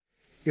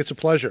It's a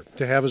pleasure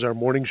to have as our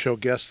morning show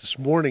guest this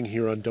morning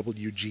here on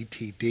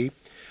WGTD,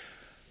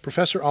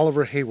 Professor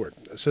Oliver Hayward,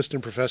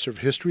 Assistant Professor of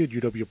History at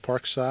UW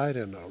Parkside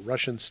and a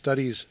Russian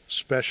Studies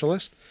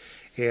Specialist,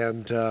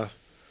 and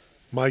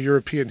my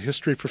European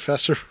History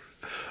professor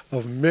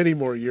of many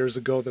more years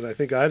ago than I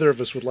think either of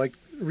us would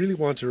really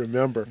want to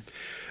remember.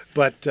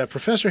 But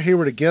Professor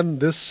Hayward, again,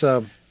 this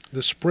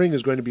spring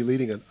is going to be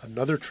leading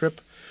another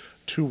trip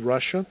to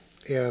Russia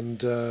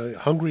and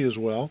Hungary as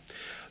well.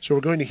 So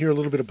we're going to hear a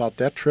little bit about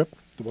that trip,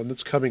 the one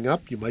that's coming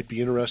up. You might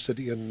be interested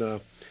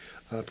in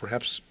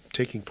perhaps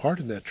taking part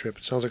in that trip.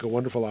 It sounds like a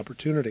wonderful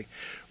opportunity.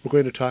 We're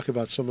going to talk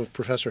about some of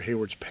Professor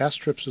Hayward's past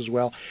trips as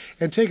well,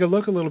 and take a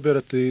look a little bit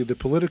at the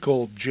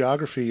political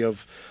geography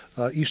of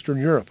Eastern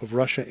Europe, of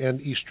Russia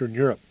and Eastern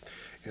Europe,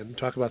 and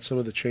talk about some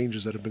of the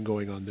changes that have been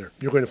going on there.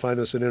 You're going to find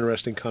this an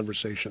interesting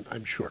conversation,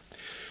 I'm sure.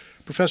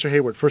 Professor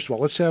Hayward, first of all,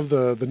 let's have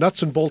the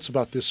nuts and bolts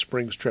about this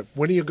spring's trip.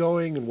 When are you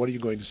going, and what are you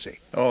going to see?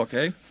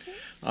 Okay.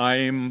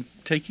 I'm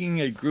taking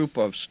a group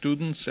of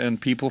students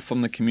and people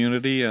from the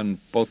community, and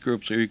both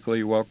groups are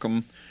equally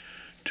welcome,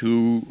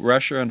 to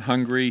Russia and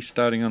Hungary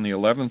starting on the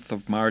 11th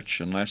of March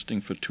and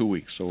lasting for 2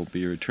 weeks. So we'll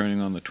be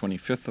returning on the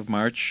 25th of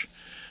March.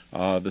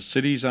 The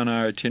cities on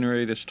our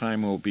itinerary this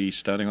time will be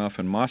starting off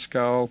in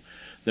Moscow.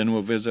 Then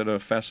we'll visit a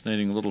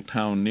fascinating little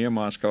town near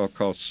Moscow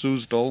called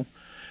Suzdal,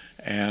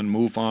 and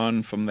move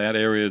on from that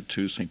area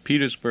to St.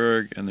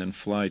 Petersburg, and then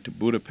fly to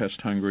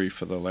Budapest, Hungary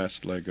for the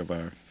last leg of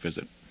our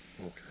visit.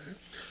 Okay.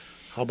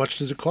 How much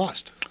does it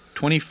cost?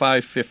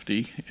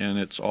 $25.50, and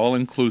it's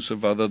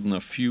all-inclusive other than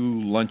a few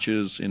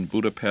lunches in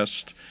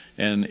Budapest,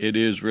 and it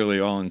is really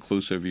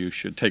all-inclusive. You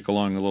should take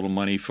along a little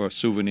money for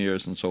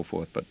souvenirs and so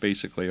forth, but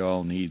basically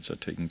all needs are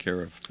taken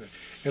care of. Okay.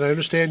 And I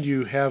understand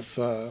you have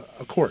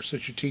a course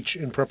that you teach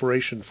in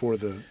preparation for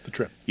the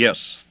trip.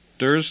 Yes.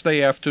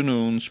 Thursday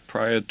afternoons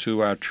prior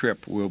to our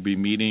trip, we'll be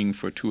meeting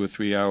for 2 or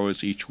 3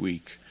 hours each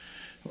week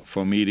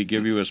for me to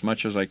give you as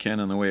much as I can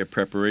in the way of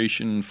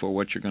preparation for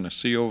what you're going to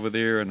see over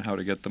there and how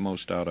to get the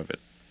most out of it.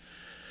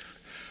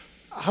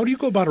 How do you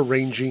go about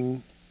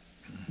arranging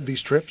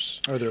these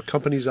trips? Are there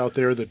companies out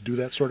there that do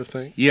that sort of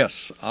thing?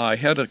 Yes. I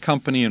had a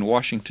company in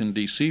Washington,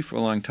 D.C. for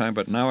a long time,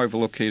 but now I've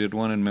located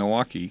one in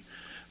Milwaukee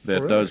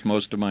that does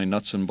most of my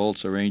nuts and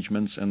bolts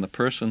arrangements, and the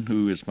person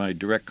who is my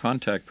direct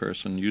contact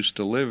person used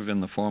to live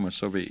in the former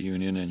Soviet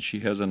Union, and she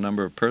has a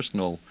number of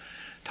personal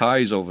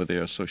ties over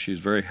there, so she's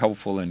very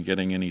helpful in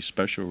getting any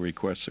special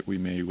requests that we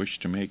may wish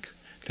to make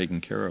taken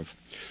care of.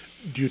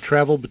 Do you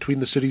travel between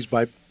the cities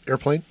by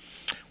airplane?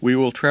 We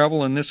will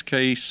travel, in this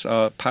case,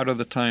 part of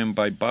the time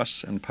by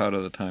bus and part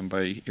of the time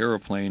by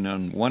airplane.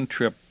 On one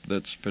trip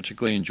that's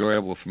particularly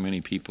enjoyable for many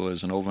people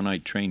is an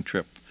overnight train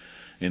trip,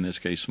 in this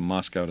case from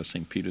Moscow to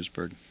St.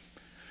 Petersburg.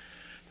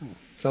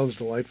 Sounds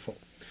delightful.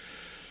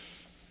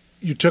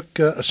 You took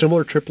a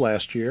similar trip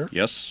last year.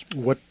 Yes.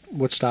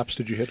 What stops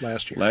did you hit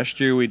last year? Last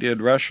year we did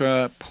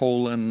Russia,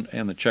 Poland,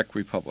 and the Czech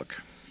Republic.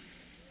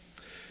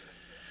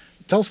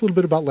 Tell us a little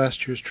bit about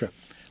last year's trip.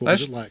 What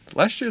was it like?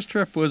 Last year's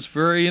trip was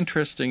very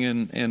interesting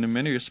and in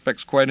many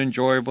respects quite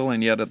enjoyable,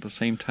 and yet at the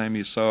same time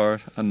you saw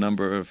a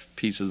number of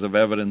pieces of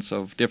evidence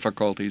of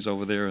difficulties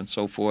over there and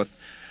so forth.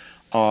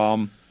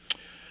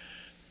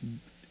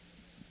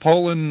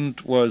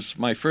 Poland was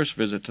my first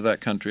visit to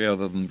that country,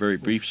 other than very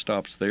brief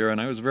stops there, and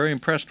I was very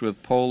impressed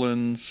with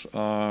Poland's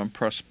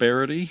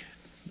prosperity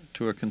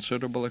to a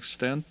considerable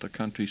extent. The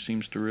country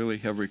seems to really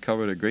have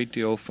recovered a great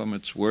deal from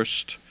its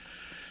worst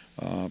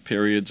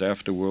periods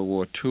after World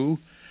War II.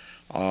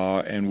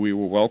 And we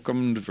were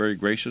welcomed very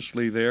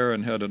graciously there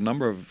and had a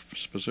number of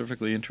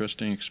specifically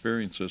interesting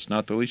experiences,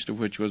 not the least of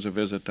which was a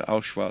visit to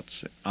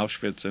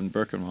Auschwitz and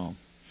Birkenau.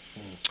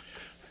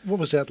 What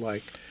was that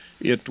like?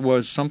 It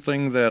was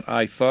something that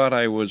I thought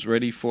I was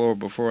ready for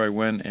before I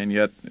went, and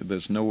yet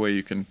there's no way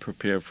you can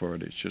prepare for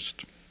it. It's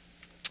just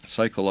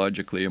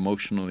psychologically,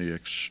 emotionally,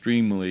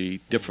 extremely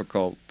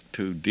difficult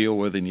to deal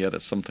with, and yet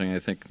it's something I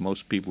think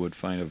most people would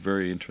find a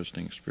very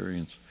interesting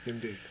experience.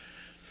 Indeed.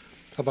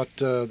 How about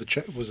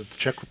was it the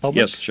Czech Republic?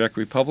 Yes, Czech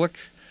Republic.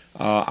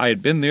 I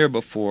had been there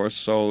before,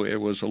 so it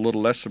was a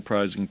little less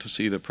surprising to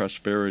see the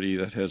prosperity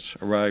that has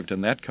arrived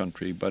in that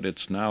country, but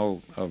it's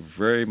now a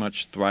very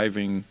much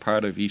thriving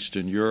part of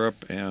Eastern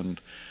Europe, and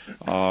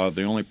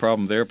the only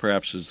problem there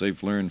perhaps is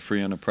they've learned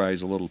free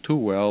enterprise a little too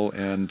well,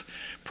 and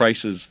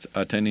prices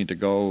are tending to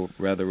go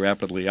rather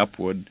rapidly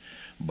upward,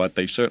 but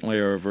they certainly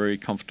are a very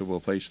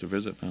comfortable place to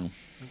visit now.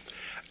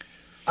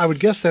 I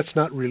would guess that's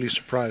not really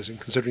surprising,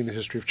 considering the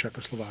history of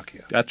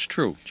Czechoslovakia. That's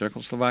true.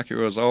 Czechoslovakia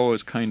was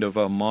always kind of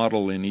a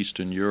model in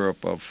Eastern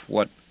Europe of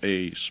what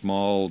a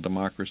small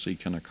democracy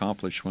can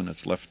accomplish when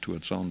it's left to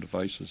its own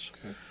devices.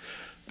 Okay.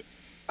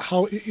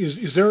 How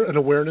is there an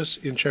awareness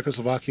in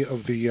Czechoslovakia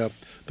of the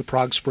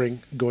Prague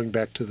Spring going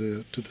back to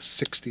the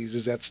 60s?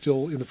 Is that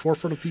still in the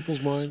forefront of people's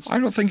minds? I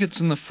don't think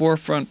it's in the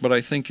forefront, but I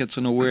think it's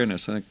an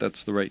awareness. I think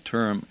that's the right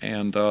term,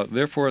 and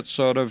therefore it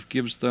sort of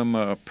gives them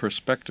a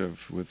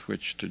perspective with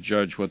which to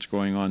judge what's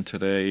going on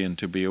today and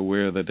to be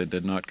aware that it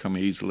did not come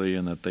easily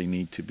and that they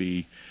need to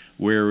be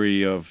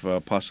wary of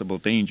possible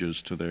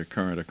dangers to their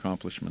current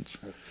accomplishments.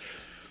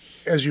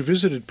 As you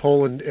visited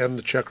Poland and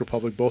the Czech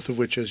Republic, both of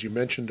which, as you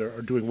mentioned,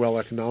 are doing well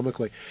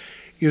economically,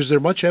 is there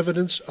much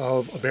evidence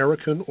of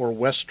American or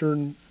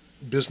Western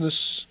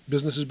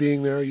businesses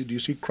being there? Do you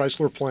see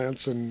Chrysler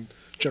plants and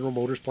General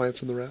Motors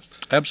plants and the rest?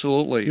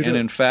 Absolutely. You And do?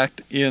 in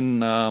fact,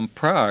 in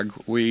Prague,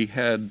 we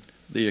had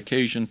the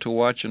occasion to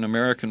watch an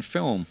American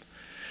film,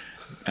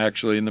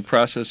 actually in the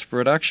process of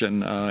production, in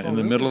the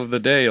really? middle of the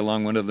day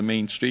along one of the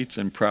main streets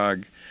in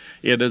Prague.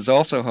 It is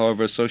also,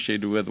 however,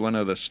 associated with one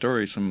of the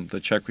stories from the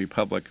Czech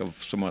Republic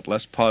of somewhat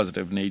less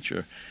positive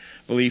nature.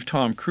 I believe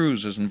Tom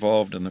Cruise is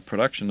involved in the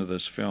production of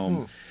this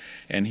film.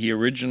 And he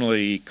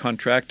originally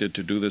contracted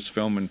to do this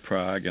film in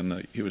Prague,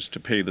 and he was to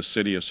pay the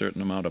city a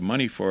certain amount of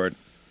money for it.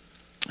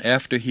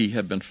 After he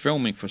had been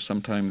filming for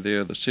some time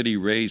there, the city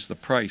raised the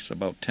price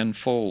about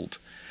tenfold,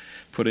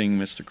 putting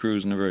Mr.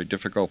 Cruise in a very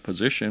difficult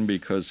position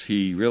because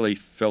he really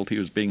felt he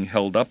was being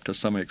held up to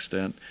some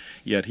extent,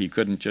 yet he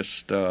couldn't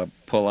just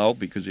pull out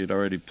because he had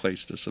already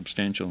placed a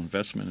substantial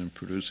investment in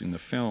producing the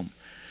film.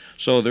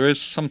 So there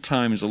is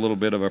sometimes a little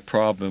bit of a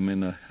problem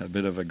in a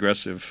bit of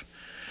aggressive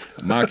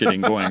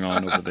marketing going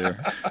on over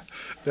there.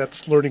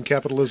 That's learning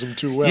capitalism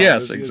too well.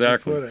 Yes, as you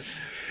exactly. put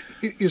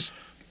it.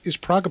 Is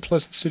Prague a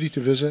pleasant city to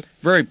visit?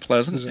 Very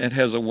pleasant. Is it? It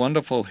has a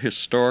wonderful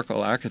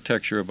historical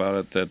architecture about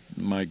it that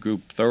my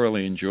group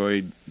thoroughly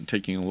enjoyed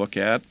taking a look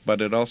at,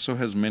 but it also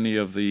has many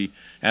of the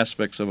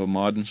aspects of a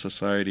modern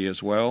society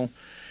as well.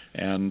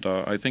 And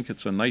I think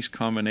it's a nice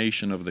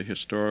combination of the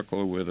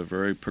historical with a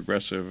very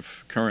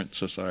progressive current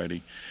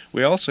society.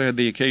 We also had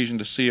the occasion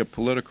to see a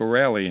political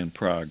rally in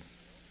Prague.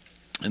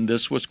 And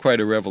this was quite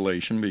a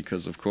revelation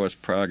because, of course,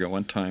 Prague at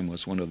one time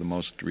was one of the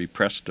most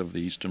repressed of the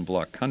Eastern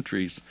Bloc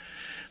countries.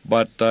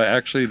 But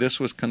actually this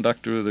was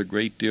conducted with a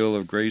great deal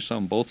of grace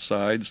on both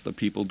sides. The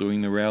people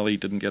doing the rally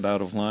didn't get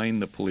out of line.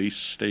 The police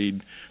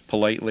stayed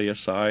politely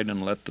aside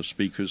and let the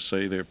speakers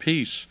say their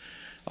piece.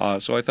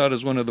 So I thought it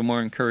was one of the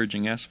more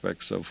encouraging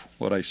aspects of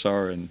what I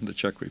saw in the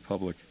Czech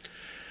Republic.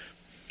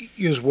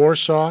 Is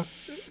Warsaw,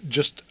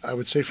 just I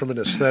would say from an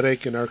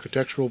aesthetic and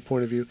architectural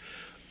point of view,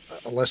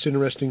 a less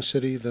interesting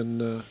city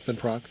than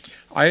Prague?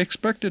 I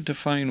expected to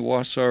find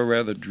Warsaw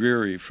rather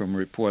dreary from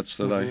reports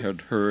that I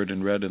had heard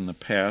and read in the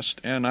past,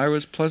 and I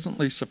was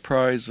pleasantly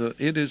surprised that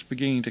it is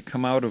beginning to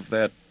come out of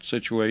that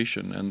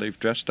situation, and they've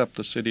dressed up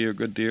the city a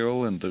good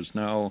deal, and there's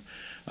now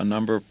a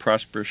number of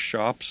prosperous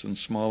shops and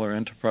smaller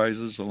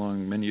enterprises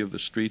along many of the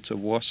streets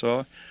of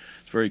Warsaw.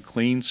 It's a very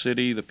clean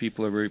city. The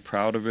people are very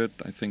proud of it.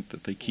 I think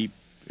that they keep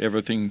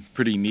everything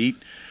pretty neat.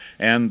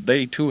 And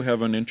they, too,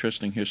 have an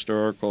interesting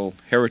historical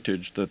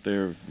heritage that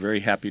they're very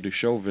happy to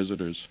show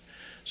visitors.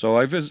 So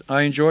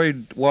I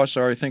enjoyed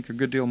Warsaw, I think, a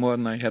good deal more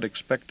than I had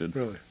expected.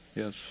 Really?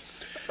 Yes.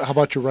 How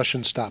about your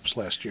Russian stops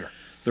last year?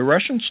 The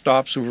Russian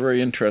stops were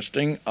very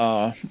interesting.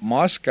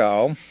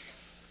 Moscow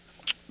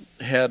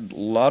had a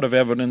lot of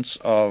evidence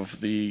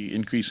of the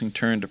increasing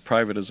turn to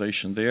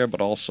privatization there,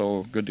 but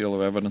also a good deal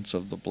of evidence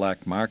of the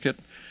black market.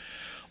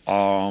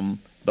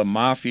 The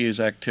mafia's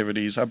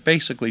activities are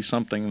basically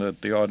something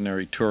that the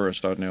ordinary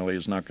tourist ordinarily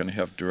is not going to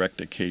have direct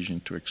occasion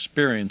to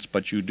experience,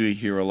 but you do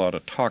hear a lot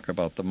of talk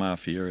about the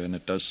mafia, and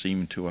it does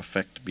seem to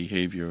affect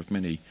behavior of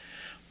many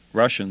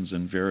Russians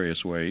in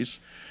various ways.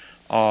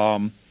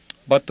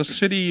 But the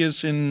city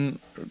is in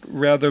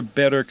rather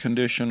better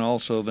condition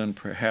also than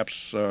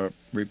perhaps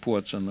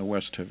reports in the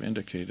West have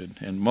indicated,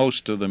 and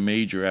most of the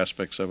major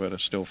aspects of it are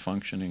still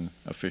functioning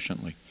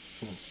efficiently.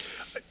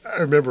 I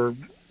remember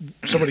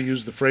somebody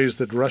used the phrase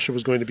that Russia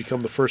was going to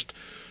become the first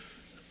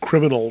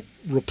criminal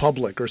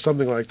republic or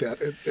something like that.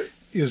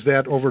 Is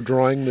that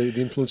overdrawing the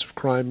influence of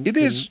crime It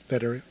is in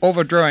that area?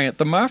 overdrawing it.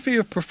 The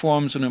mafia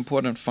performs an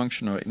important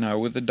function right now.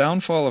 With the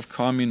downfall of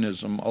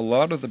communism, a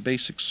lot of the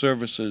basic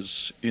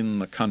services in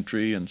the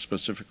country, and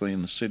specifically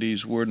in the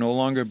cities, were no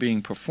longer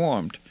being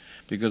performed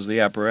because the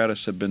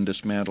apparatus had been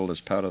dismantled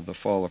as part of the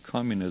fall of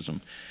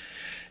communism.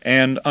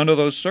 And under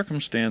those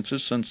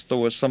circumstances, since there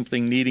was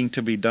something needing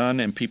to be done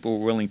and people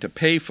were willing to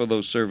pay for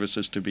those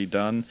services to be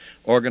done,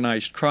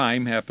 organized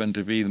crime happened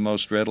to be the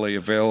most readily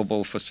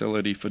available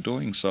facility for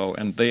doing so.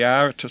 And they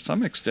are, to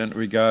some extent,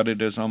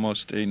 regarded as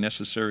almost a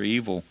necessary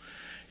evil,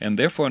 and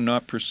therefore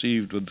not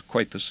perceived with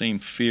quite the same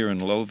fear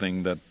and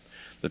loathing that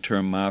the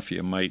term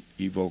mafia might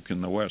evoke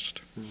in the West.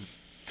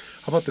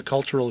 How about the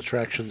cultural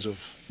attractions of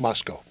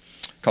Moscow?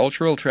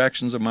 Cultural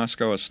attractions of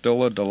Moscow are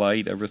still a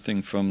delight,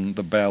 everything from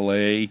the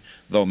ballet,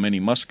 though many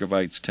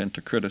Muscovites tend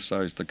to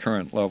criticize the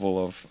current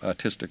level of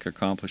artistic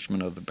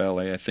accomplishment of the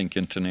ballet. I think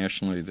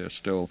internationally they're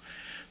still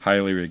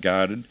highly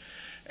regarded.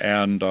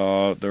 And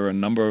there are a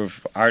number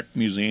of art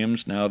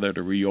museums now that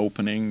are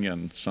reopening,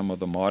 and some of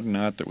the modern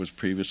art that was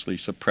previously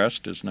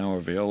suppressed is now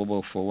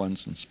available for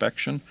one's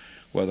inspection.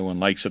 Whether one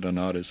likes it or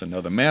not is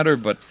another matter,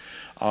 but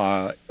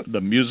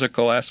the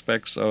musical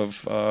aspects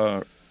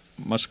of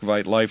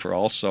Muscovite life are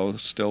also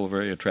still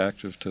very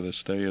attractive to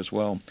this day as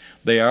well.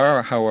 They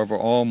are, however,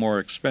 all more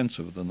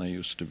expensive than they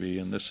used to be,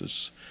 and this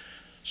is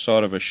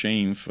sort of a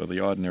shame for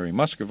the ordinary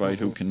Muscovite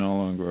who can no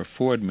longer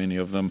afford many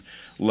of them,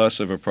 less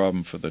of a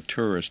problem for the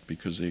tourist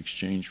because the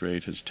exchange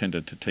rate has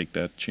tended to take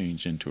that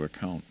change into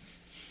account.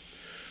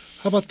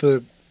 How about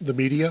the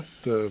media,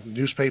 the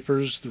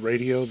newspapers, the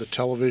radio, the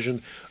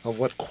television? Of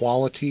what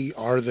quality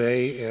are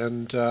they,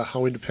 and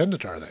how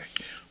independent are they?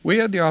 We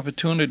had the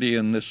opportunity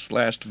in this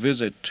last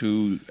visit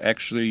to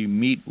actually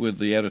meet with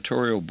the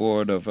editorial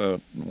board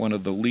of one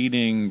of the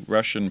leading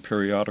Russian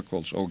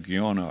periodicals,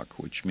 Ogyonak,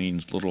 which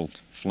means little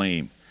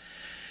flame.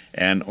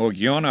 And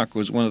Ogyonak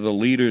was one of the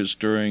leaders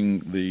during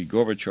the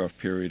Gorbachev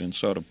period in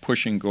sort of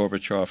pushing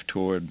Gorbachev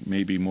toward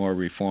maybe more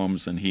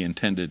reforms than he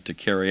intended to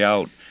carry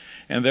out,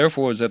 and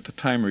therefore was at the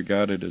time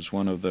regarded as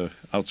one of the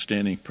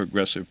outstanding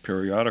progressive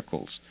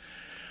periodicals.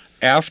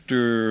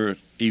 After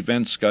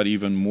events got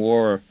even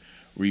more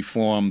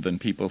reform than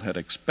people had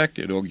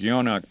expected,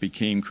 Ogyonak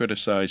became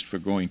criticized for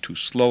going too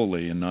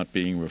slowly and not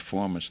being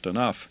reformist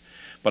enough.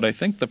 But I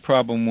think the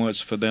problem was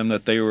for them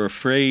that they were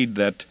afraid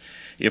that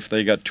if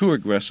they got too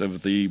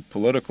aggressive, the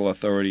political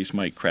authorities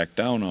might crack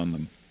down on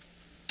them.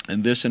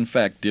 And this, in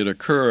fact, did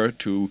occur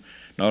to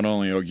not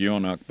only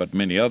Ogyonak, but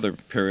many other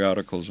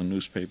periodicals and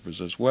newspapers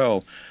as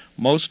well,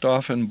 most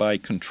often by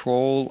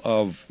control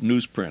of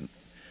newsprint.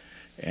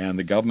 And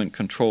the government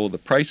controlled the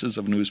prices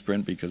of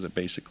newsprint because it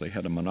basically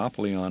had a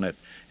monopoly on it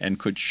and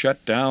could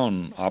shut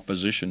down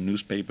opposition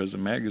newspapers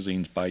and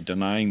magazines by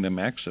denying them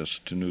access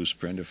to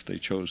newsprint if they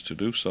chose to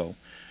do so.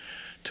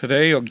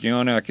 Today,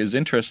 Ogyonak is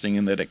interesting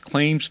in that it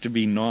claims to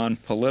be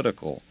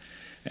non-political,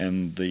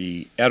 and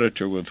the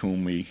editor with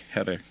whom we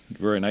had a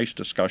very nice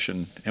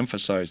discussion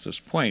emphasized this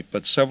point,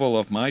 but several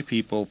of my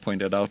people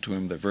pointed out to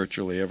him that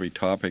virtually every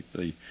topic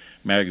the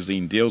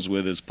magazine deals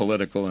with is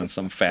political in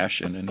some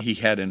fashion, and he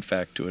had in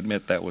fact to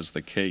admit that was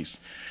the case.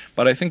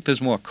 But I think there's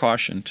more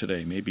caution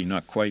today, maybe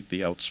not quite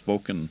the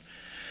outspoken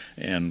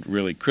and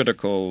really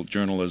critical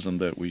journalism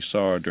that we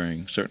saw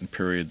during certain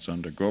periods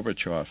under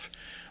Gorbachev,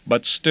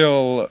 but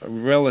still a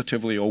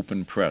relatively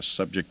open press,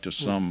 subject to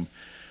some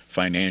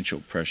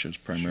financial pressures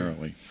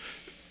primarily.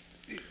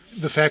 Sure.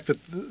 The fact that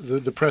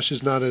the press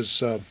is not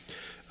as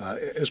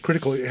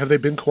critical, have they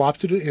been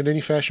co-opted in any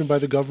fashion by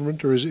the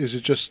government, or is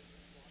it just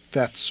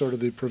that's sort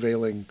of the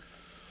prevailing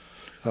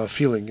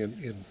feeling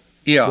in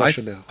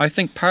Russia now? I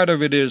think part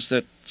of it is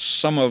that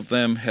some of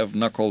them have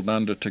knuckled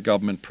under to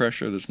government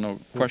pressure. There's no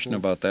question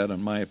about that,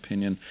 in my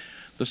opinion.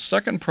 The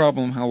second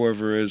problem,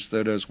 however, is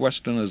that as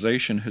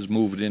westernization has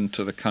moved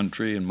into the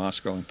country, in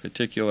Moscow in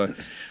particular,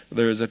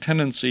 there is a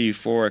tendency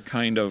for a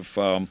kind of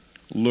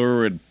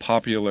lurid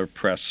popular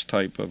press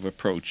type of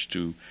approach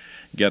to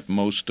get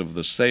most of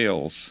the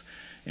sales.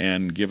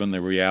 And given the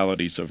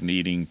realities of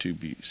needing to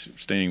be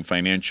staying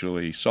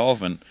financially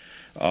solvent,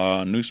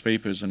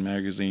 newspapers and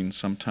magazines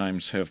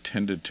sometimes have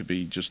tended to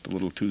be just a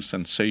little too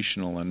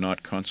sensational and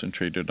not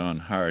concentrated on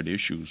hard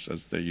issues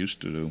as they used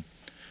to do.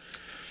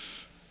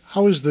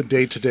 How is the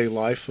day-to-day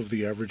life of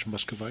the average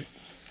Muscovite?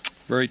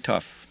 Very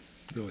tough.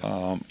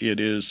 Really?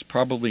 It is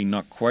probably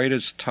not quite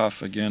as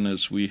tough, again,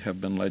 as we have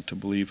been led to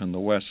believe in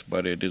the West,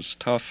 but it is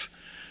tough,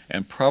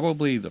 and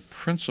probably the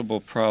principal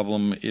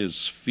problem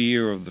is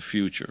fear of the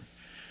future,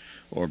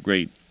 or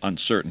great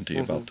uncertainty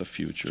about the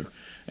future.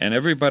 And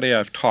everybody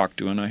I've talked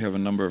to, and I have a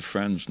number of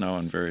friends now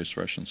in various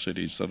Russian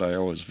cities that I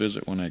always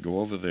visit when I go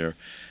over there,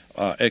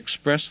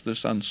 express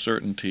this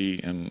uncertainty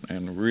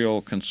and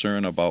real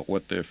concern about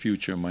what their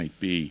future might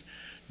be.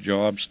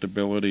 Job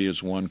stability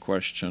is one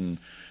question,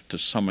 to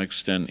some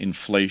extent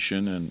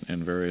inflation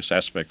and various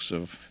aspects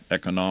of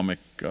economic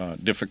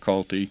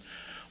difficulty.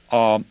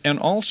 And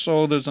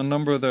also there's a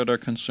number that are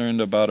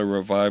concerned about a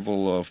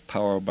revival of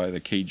power by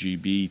the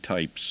KGB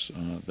types,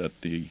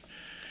 that the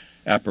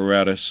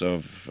apparatus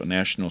of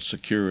national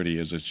security,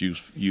 as it's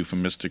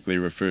euphemistically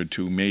referred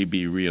to, may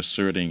be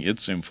reasserting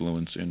its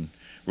influence in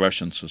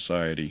Russian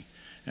society.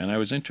 And I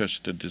was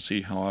interested to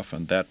see how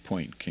often that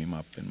point came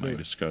up in my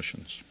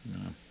discussions.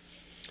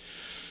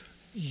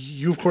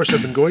 You, of course,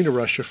 have been going to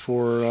Russia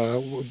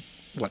for,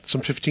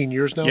 some 15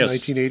 years now? Yes.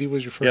 1980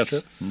 was your first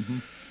trip? Mm-hmm.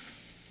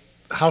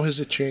 How has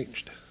it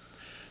changed?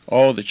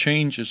 Oh, the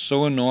change is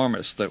so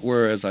enormous that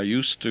whereas I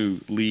used to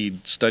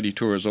lead study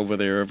tours over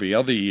there every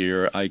other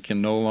year, I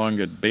can no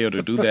longer bear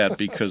to do that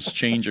because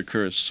change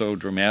occurs so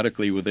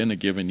dramatically within a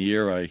given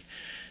year. I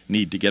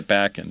need to get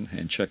back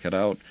and check it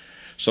out.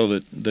 So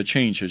that the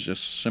change has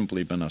just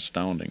simply been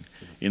astounding.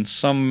 In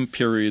some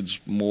periods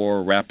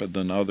more rapid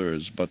than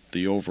others, but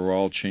the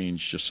overall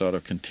change just sort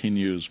of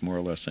continues more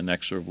or less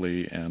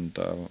inexorably, and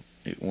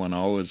one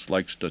always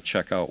likes to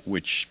check out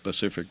which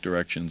specific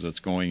directions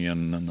it's going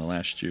in the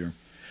last year.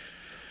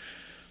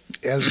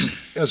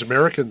 As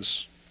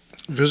Americans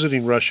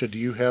visiting Russia, do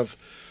you have,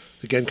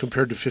 again,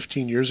 compared to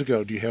 15 years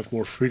ago, do you have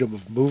more freedom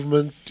of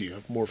movement? Do you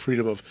have more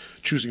freedom of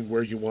choosing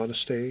where you want to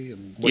stay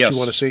and what you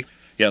want to see?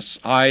 Yes,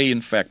 I,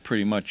 in fact,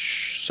 pretty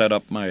much set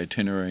up my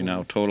itinerary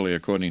now totally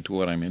according to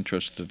what I'm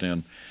interested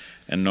in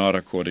and not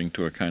according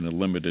to a kind of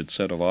limited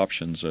set of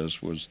options,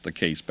 as was the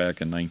case back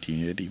in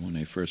 1980 when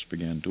I first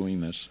began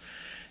doing this.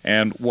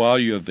 And while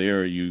you're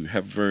there, you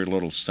have very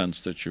little sense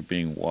that you're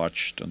being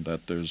watched and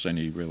that there's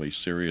any really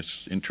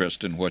serious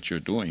interest in what you're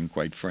doing,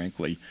 quite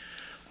frankly.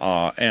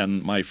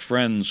 And my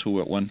friends,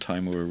 who at one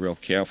time were real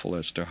careful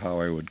as to how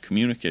I would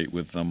communicate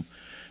with them,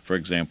 for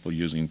example,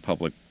 using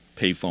public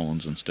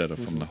payphones instead of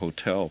from the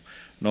hotel,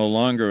 no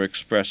longer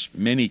express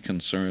many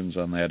concerns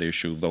on that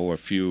issue, though a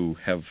few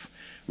have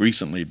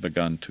recently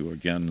begun to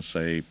again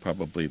say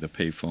probably the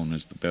payphone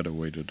is the better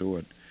way to do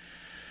it.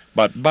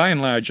 But by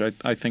and large,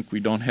 I think we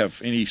don't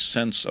have any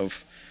sense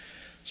of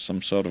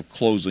some sort of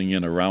closing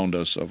in around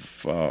us of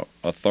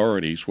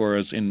authorities,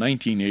 whereas in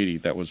 1980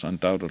 that was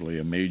undoubtedly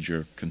a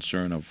major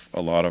concern of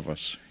a lot of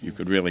us. You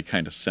could really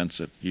kind of sense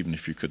it, even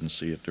if you couldn't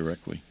see it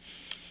directly.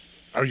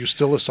 Are you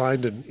still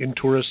assigned an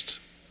in-tourist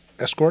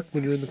escort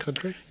when you're in the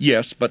country?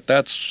 Yes, but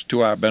that's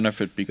to our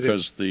benefit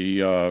because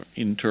the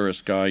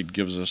in-tourist guide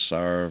gives us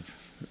our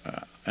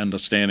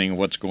understanding of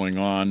what's going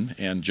on,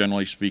 and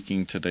generally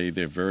speaking today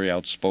they're very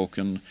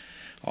outspoken.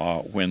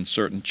 When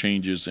certain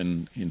changes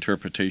in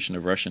interpretation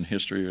of Russian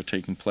history are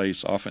taking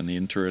place, often the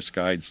in-tourist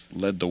guides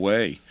led the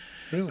way.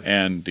 Really?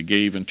 And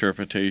gave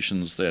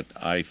interpretations that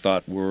I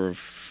thought were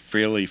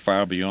fairly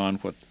far beyond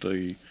what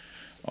the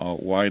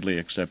widely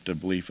accepted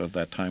belief of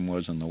that time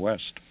was in the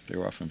West. They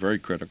were often very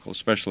critical,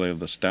 especially of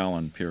the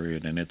Stalin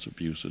period and its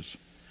abuses.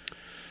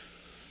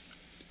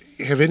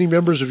 Have any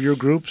members of your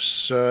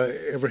groups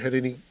ever had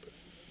any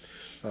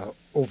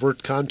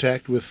overt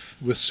contact with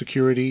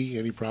security?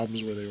 Any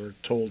problems where they were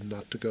told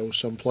not to go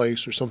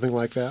someplace or something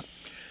like that?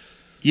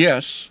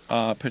 Yes,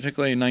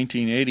 particularly in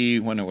 1980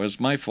 when it was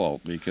my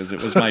fault because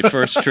it was my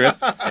first trip,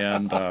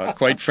 and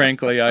quite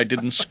frankly I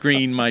didn't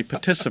screen my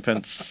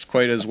participants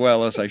quite as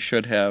well as I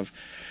should have,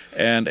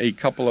 and a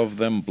couple of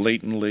them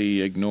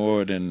blatantly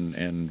ignored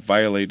and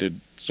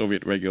violated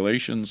Soviet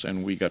regulations,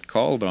 and we got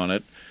called on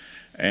it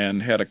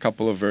and had a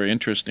couple of very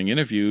interesting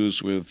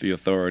interviews with the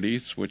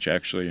authorities, which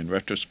actually in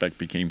retrospect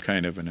became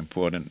kind of an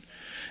important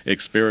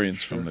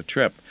experience from the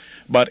trip.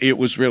 But it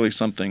was really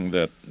something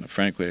that,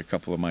 frankly, a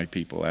couple of my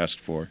people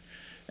asked for,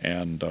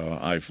 and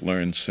I've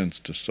learned since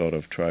to sort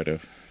of try to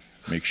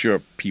make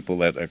sure people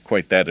that are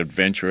quite that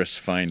adventurous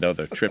find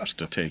other trips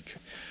to take.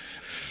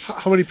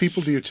 How many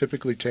people do you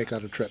typically take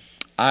on a trip?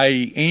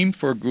 I aim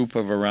for a group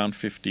of around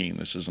 15.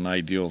 This is an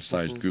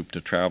ideal-sized group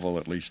to travel,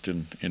 at least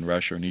in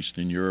Russia and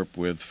Eastern Europe,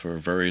 with for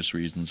various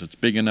reasons. It's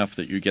big enough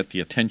that you get the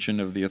attention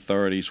of the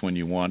authorities when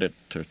you want it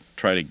to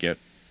try to get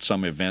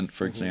some event,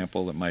 for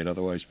example, that might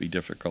otherwise be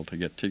difficult to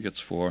get tickets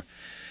for,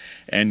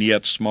 and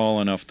yet small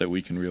enough that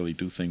we can really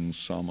do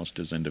things almost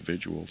as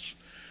individuals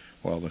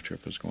while the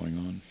trip is going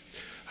on.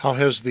 How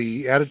has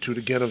the attitude,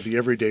 again, of the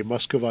everyday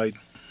Muscovite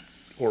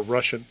or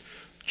Russian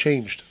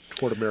changed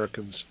toward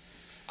Americans?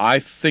 I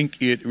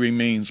think it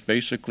remains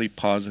basically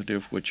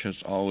positive, which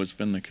has always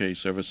been the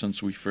case ever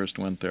since we first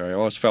went there. I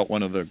always felt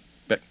one of the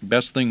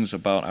best things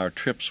about our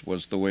trips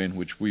was the way in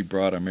which we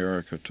brought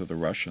America to the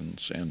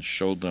Russians and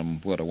showed them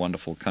what a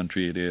wonderful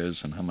country it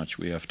is and how much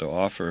we have to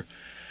offer.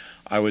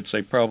 I would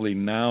say probably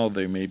now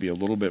they may be a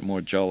little bit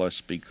more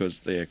jealous because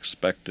they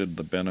expected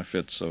the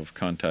benefits of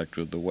contact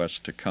with the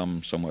West to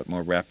come somewhat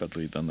more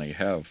rapidly than they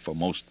have for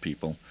most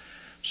people.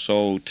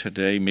 So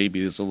today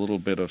maybe there's a little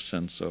bit of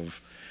sense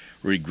of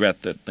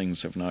regret that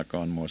things have not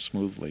gone more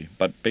smoothly,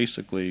 but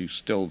basically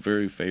still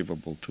very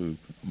favorable to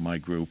my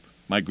group.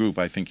 My group,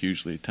 I think,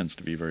 usually tends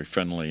to be very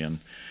friendly and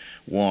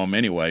warm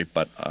anyway,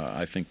 but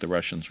I think the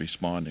Russians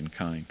respond in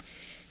kind.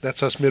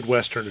 That's us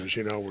Midwesterners,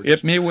 you know.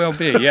 It may well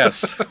be,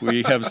 yes.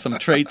 We have some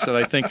traits that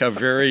I think are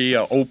very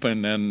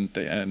open and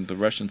the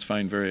Russians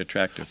find very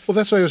attractive. Well,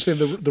 that's what I was saying.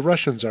 The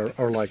Russians are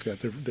like that.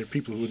 They're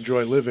people who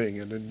enjoy living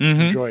and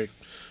enjoy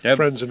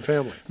friends and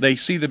family. They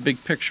see the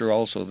big picture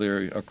also.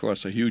 They're, of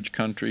course, a huge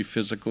country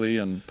physically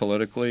and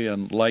politically,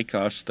 and like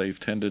us, they've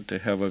tended to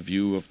have a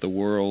view of the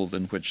world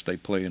in which they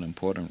play an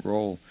important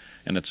role,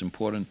 and it's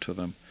important to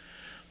them.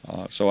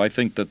 So I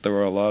think that there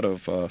are a lot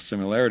of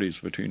similarities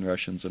between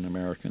Russians and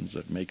Americans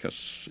that make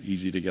us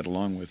easy to get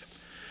along with.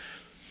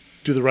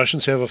 Do the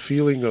Russians have a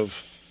feeling of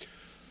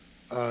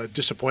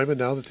disappointment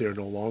now that they are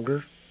no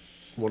longer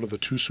one of the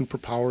two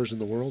superpowers in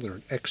the world? They're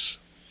an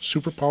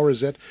ex-superpower. Is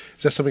that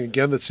something,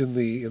 again, that's in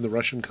the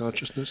Russian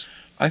consciousness?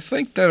 I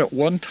think that at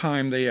one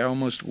time they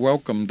almost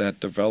welcomed that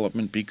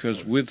development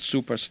because with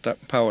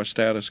superpower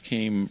status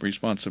came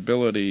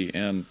responsibility,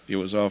 and it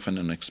was often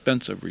an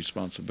expensive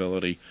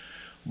responsibility.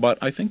 But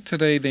I think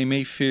today they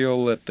may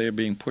feel that they're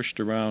being pushed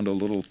around a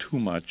little too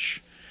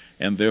much,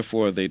 and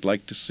therefore they'd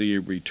like to see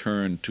a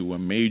return to a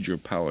major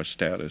power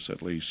status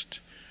at least.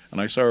 And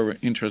I saw an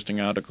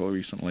interesting article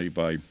recently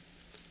by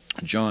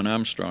John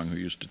Armstrong, who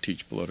used to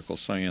teach political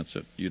science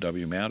at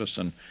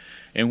UW-Madison,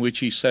 in which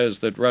he says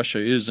that Russia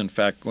is in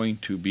fact going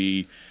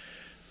to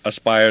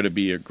aspire to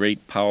be a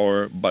great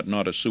power, but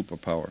not a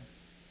superpower,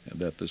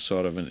 and that there's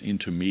sort of an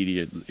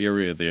intermediate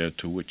area there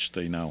to which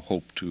they now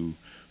hope to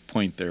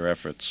point their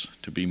efforts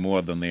to be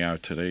more than they are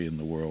today in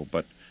the world,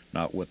 but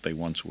not what they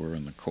once were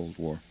in the Cold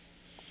War.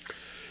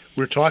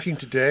 We're talking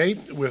today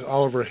with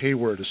Oliver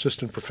Hayward,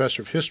 Assistant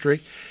Professor of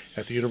History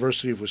at the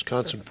University of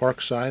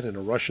Wisconsin-Parkside and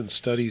a Russian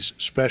Studies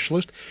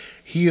specialist.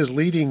 He is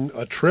leading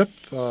a trip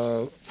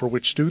for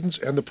which students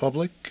and the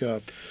public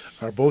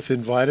are both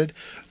invited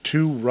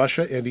to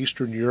Russia and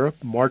Eastern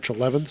Europe, March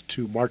 11th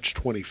to March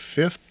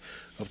 25th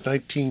of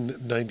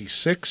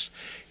 1996,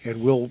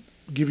 and we'll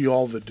give you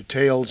all the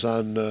details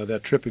on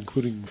that trip,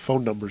 including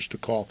phone numbers to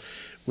call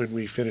when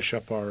we finish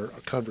up our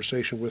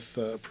conversation with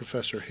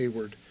Professor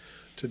Hayward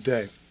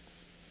today.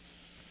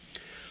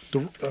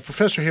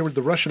 Professor Hayward,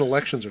 the Russian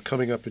elections are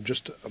coming up in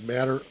just a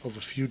matter of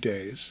a few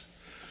days.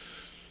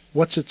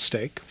 What's at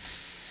stake?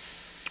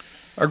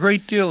 A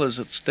great deal is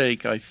at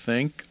stake, I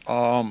think.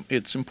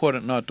 It's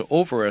important not to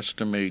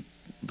overestimate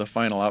the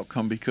final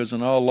outcome because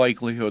in all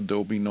likelihood there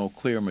will be no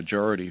clear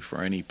majority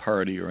for any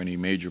party or any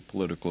major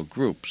political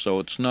group. So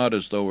it's not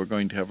as though we're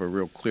going to have a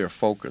real clear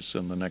focus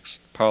in the next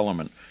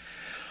parliament.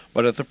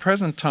 But at the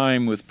present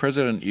time, with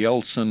President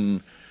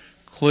Yeltsin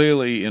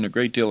clearly in a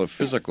great deal of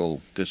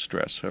physical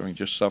distress, having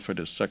just suffered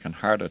his second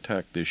heart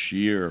attack this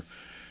year,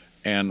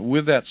 and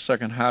with that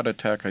second heart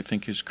attack, I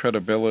think his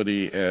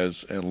credibility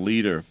as a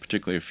leader,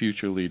 particularly a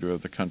future leader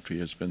of the country,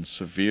 has been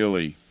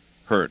severely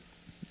hurt.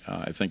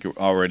 I think it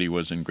already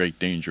was in great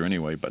danger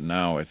anyway, but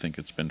now I think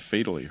it's been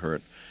fatally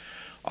hurt.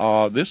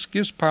 This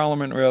gives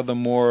Parliament rather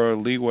more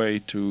leeway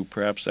to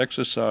perhaps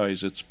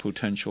exercise its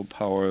potential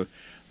power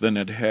than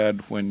it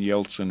had when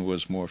Yeltsin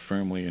was more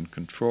firmly in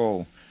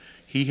control.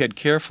 He had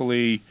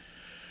carefully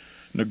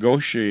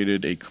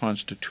negotiated a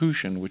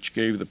constitution which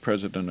gave the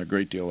president a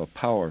great deal of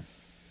power.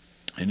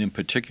 And in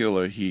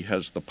particular, he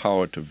has the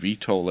power to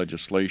veto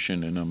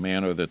legislation in a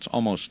manner that's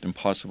almost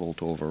impossible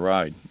to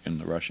override in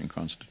the Russian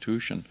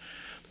constitution.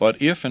 But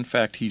if, in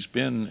fact, he's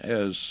been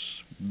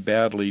as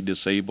badly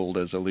disabled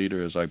as a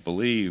leader as I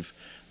believe,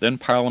 then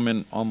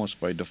Parliament,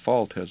 almost by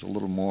default, has a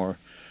little more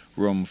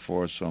room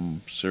for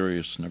some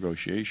serious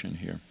negotiation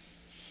here.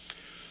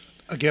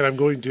 Again, I'm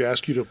going to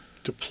ask you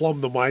to plumb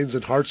the minds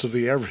and hearts of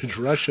the average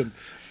Russian.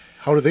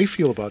 How do they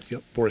feel about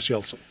Boris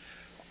Yeltsin?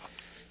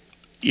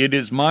 It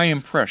is my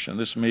impression,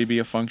 this may be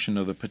a function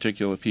of the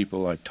particular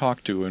people I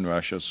talk to in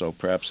Russia, so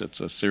perhaps it's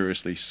a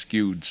seriously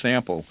skewed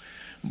sample,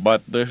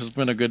 but there has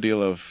been a good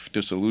deal of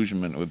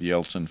disillusionment with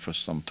Yeltsin for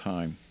some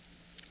time.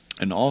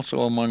 And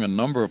also among a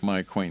number of my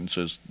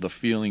acquaintances, the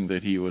feeling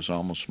that he was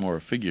almost more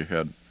a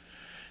figurehead,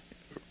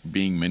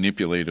 being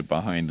manipulated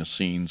behind the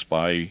scenes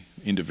by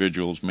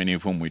individuals, many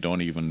of whom we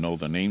don't even know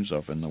the names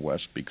of in the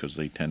West because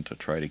they tend to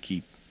try to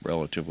keep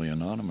relatively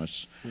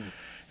anonymous.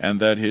 And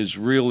that his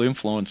real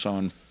influence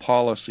on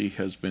policy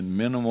has been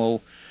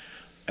minimal,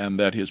 and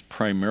that his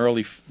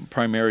primary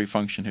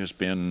function has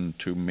been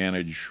to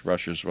manage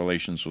Russia's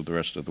relations with the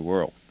rest of the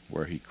world,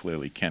 where he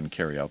clearly can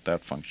carry out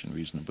that function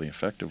reasonably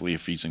effectively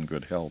if he's in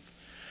good health.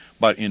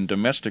 But in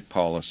domestic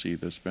policy,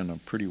 there's been a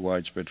pretty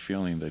widespread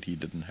feeling that he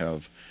didn't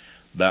have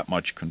that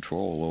much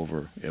control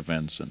over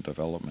events and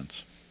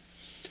developments.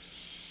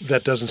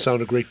 That doesn't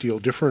sound a great deal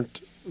different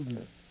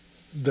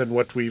than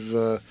what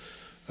we've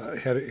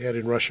had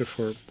in Russia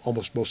for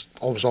almost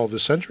all of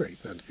this century,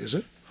 then, is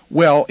it?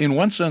 Well, in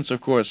one sense,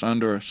 of course,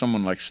 under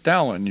someone like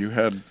Stalin, you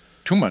had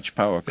too much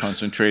power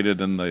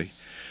concentrated in the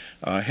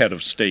head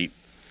of state,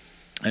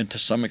 and to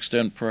some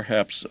extent,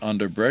 perhaps,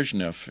 under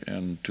Brezhnev,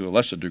 and to a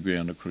lesser degree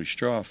under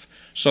Khrushchev.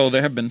 So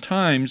there have been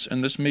times,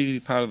 and this may be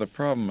part of the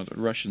problem, that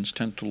Russians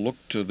tend to look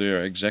to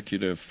their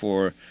executive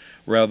for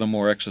rather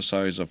more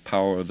exercise of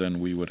power than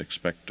we would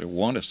expect or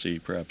want to see,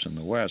 perhaps, in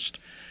the West.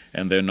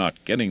 And they're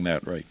not getting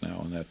that right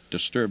now, and that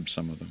disturbs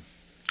some of them.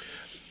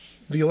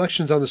 The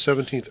elections on the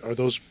 17th, are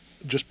those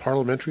just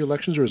parliamentary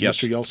elections, or is Yes.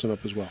 Mr. Yeltsin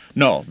up as well?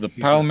 No, the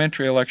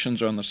parliamentary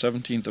elections are on the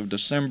 17th of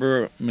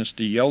December.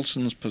 Mr.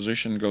 Yeltsin's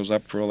position goes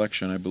up for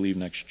election, I believe,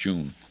 next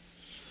June.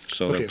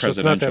 So Okay, they're so it's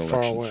not presidential that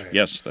far elections. away.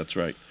 Yes, that's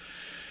right.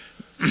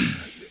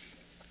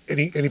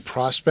 Any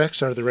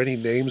prospects? Are there any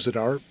names that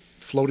are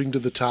floating to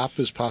the top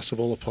as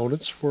possible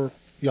opponents for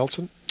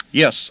Yeltsin?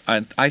 Yes,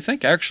 I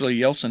think actually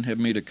Yeltsin had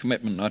made a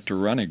commitment not to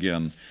run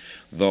again,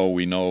 though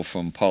we know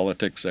from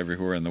politics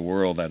everywhere in the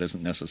world that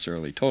isn't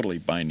necessarily totally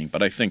binding.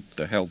 But I think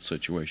the health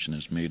situation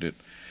has made it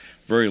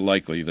very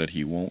likely that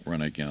he won't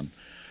run again.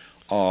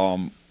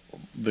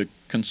 The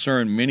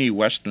concern many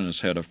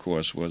Westerners had, of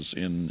course, was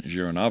in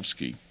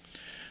Zhirinovsky,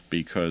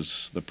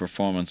 because the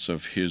performance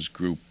of his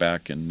group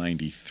back in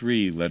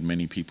 '93 led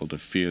many people to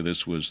fear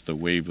this was the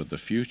wave of the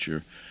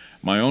future.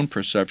 My own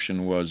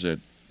perception was that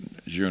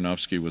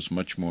Zhirinovsky was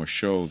much more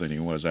show than he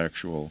was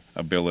actual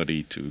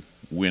ability to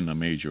win a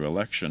major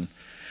election.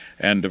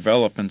 And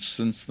developments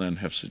since then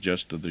have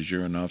suggested the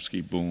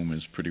Zhirinovsky boom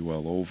is pretty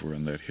well over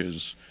and that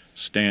his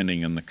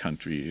standing in the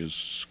country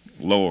is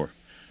lower,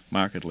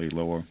 markedly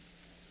lower.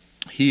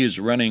 He is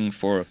running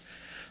for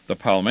the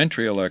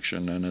parliamentary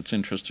election, and it's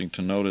interesting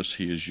to notice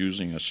he is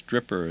using a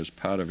stripper as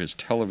part of his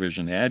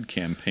television ad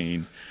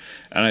campaign.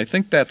 And I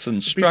think that's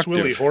instructive.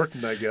 Beats Willie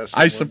Horton, I guess.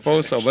 I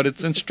suppose so, but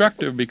it's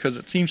instructive because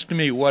it seems to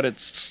me what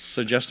it's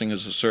suggesting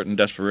is a certain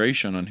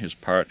desperation on his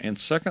part. And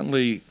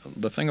secondly,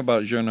 the thing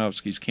about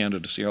Zhirinovsky's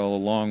candidacy all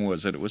along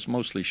was that it was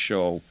mostly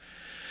show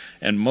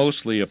and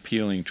mostly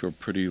appealing to a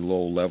pretty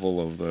low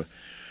level of the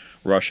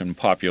Russian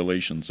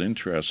population's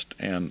interest.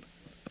 And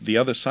the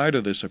other side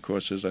of this, of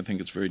course, is I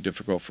think it's very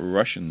difficult for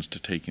Russians to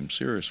take him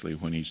seriously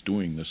when he's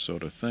doing this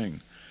sort of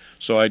thing.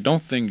 So I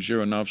don't think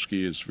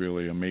Zhirinovsky is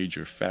really a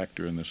major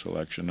factor in this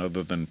election,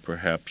 other than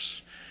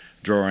perhaps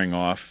drawing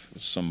off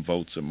some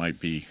votes that might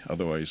be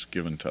otherwise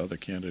given to other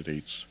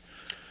candidates.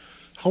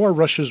 How are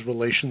Russia's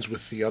relations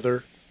with the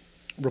other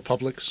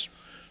republics?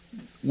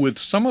 With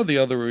some of the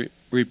other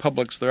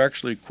republics, they're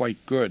actually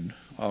quite good.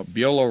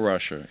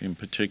 Byelorussia, in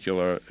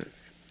particular,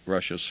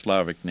 Russia's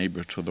Slavic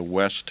neighbor to the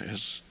west,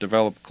 has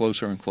developed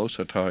closer and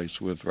closer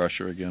ties with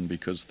Russia again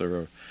because there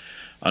are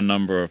a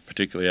number of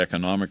particularly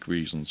economic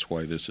reasons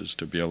why this is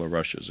to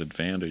Byelorussia's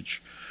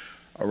advantage.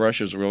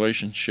 Russia's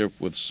relationship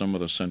with some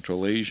of the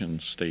Central Asian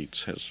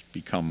states has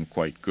become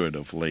quite good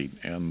of late,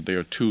 and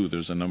there too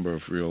there's a number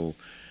of real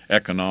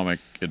economic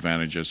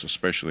advantages,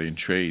 especially in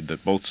trade,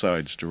 that both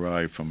sides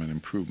derive from an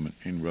improvement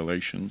in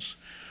relations.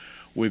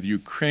 With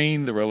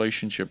Ukraine, the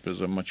relationship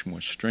is a much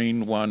more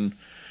strained one,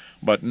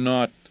 but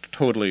not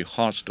totally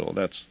hostile.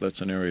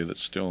 That's an area that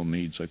still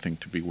needs, I think,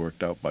 to be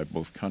worked out by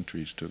both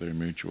countries to their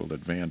mutual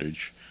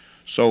advantage.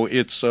 So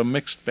it's a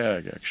mixed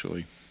bag,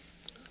 actually.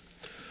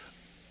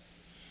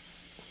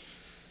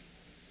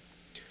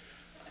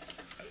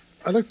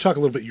 I'd like to talk a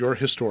little bit. You're a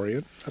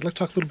historian. I'd like to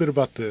talk a little bit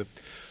about the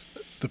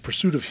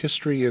pursuit of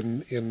history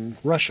in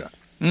Russia,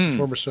 the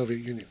former Soviet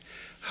Union.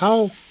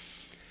 How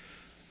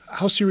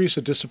serious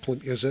a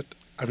discipline is it?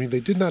 I mean,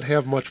 they did not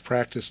have much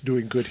practice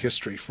doing good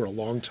history for a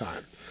long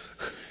time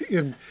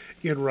in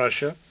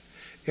Russia,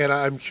 and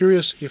I'm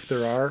curious if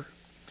there are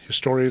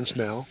historians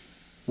now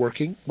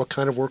working, what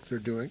kind of work they're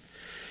doing,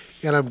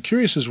 and I'm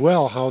curious as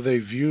well how they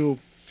view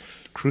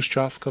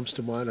Khrushchev comes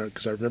to mind,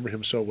 because I remember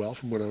him so well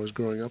from when I was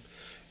growing up,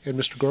 and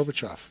Mr.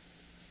 Gorbachev,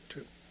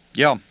 too.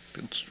 Yeah,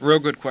 it's a real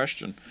good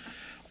question.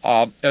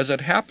 As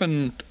it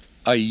happened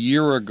a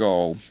year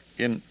ago,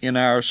 in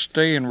our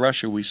stay in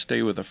Russia, we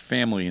stay with a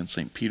family in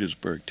St.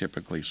 Petersburg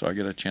typically, so I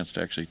get a chance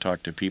to actually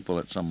talk to people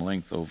at some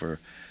length over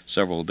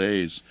several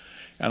days.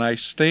 And I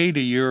stayed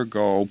a year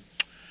ago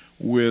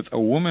with a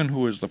woman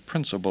who is the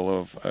principal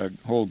of a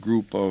whole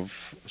group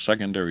of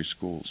secondary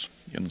schools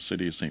in the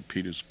city of St.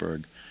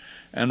 Petersburg.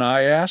 And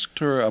I asked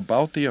her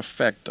about the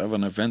effect of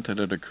an event that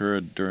had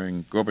occurred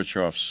during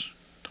Gorbachev's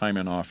time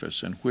in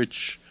office, in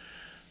which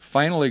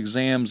final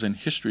exams in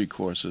history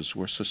courses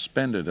were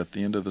suspended at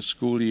the end of the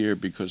school year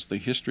because the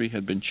history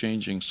had been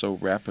changing so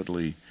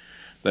rapidly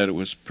that it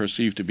was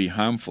perceived to be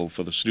harmful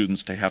for the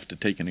students to have to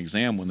take an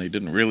exam when they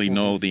didn't really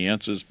know the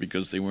answers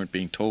because they weren't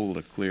being told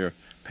a clear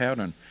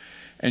pattern.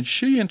 And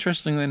she,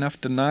 interestingly enough,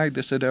 denied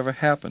this had ever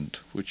happened,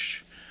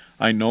 which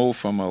I know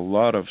from a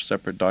lot of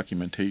separate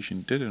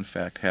documentation did in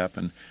fact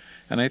happen.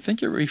 And I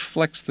think it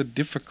reflects the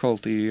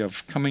difficulty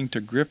of coming to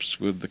grips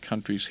with the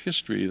country's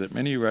history that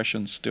many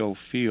Russians still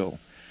feel,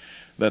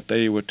 that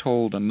they were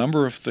told a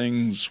number of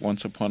things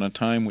once upon a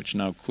time which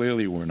now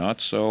clearly were not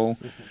so,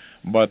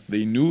 but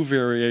the new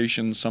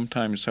variations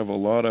sometimes have a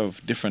lot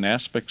of different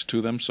aspects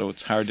to them, so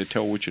it's hard to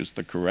tell which is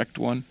the correct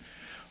one.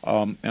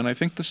 And I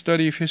think the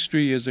study of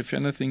history is, if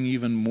anything,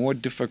 even more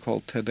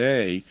difficult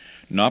today,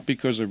 not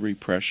because of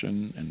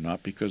repression and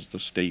not because the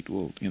state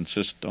will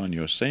insist on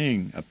your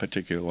saying a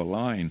particular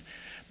line,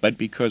 but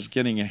because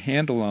getting a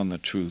handle on the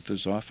truth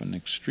is often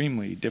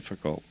extremely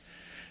difficult.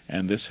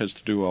 And this has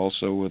to do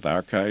also with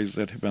archives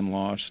that have been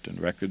lost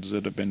and records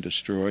that have been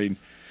destroyed.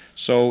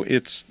 So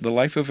the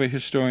life of a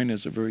historian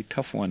is a very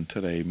tough one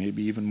today,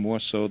 maybe even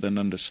more so than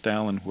under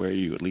Stalin, where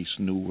you at least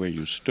knew where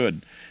you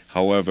stood,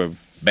 however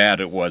bad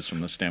it was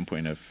from the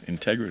standpoint of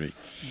integrity.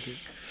 Okay.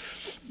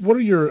 What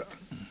are your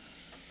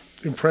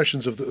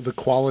impressions of the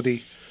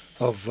quality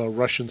of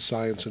Russian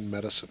science and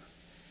medicine?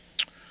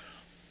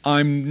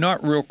 I'm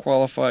not real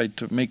qualified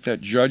to make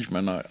that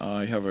judgment.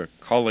 I have a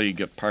colleague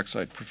at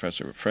Parkside,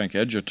 Professor Frank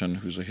Edgerton,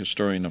 who's a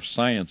historian of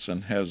science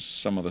and has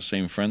some of the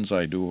same friends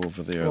I do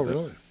over there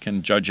that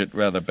can judge it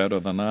rather better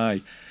than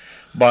I.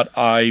 But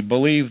I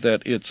believe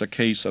that it's a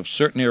case of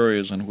certain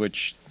areas in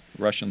which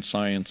Russian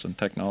science and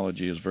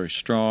technology is very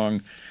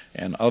strong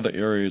and other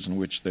areas in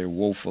which they're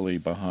woefully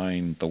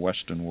behind the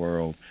Western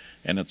world.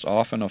 And it's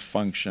often a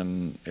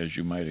function, as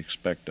you might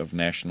expect, of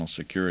national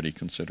security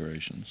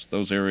considerations.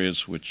 Those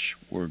areas which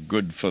were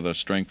good for the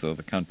strength of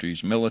the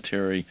country's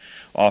military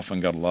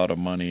often got a lot of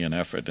money and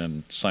effort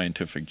and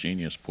scientific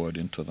genius poured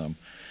into them.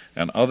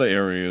 And other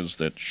areas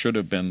that should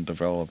have been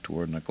developed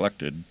were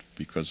neglected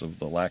because of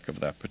the lack of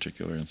that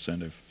particular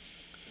incentive.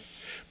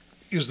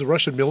 Is the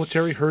Russian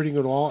military hurting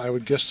at all? I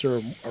would guess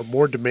there are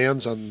more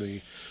demands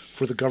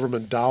for the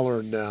government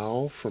dollar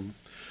now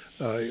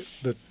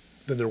than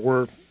there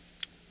were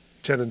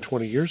 10 and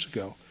 20 years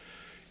ago.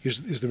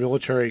 Is the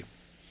military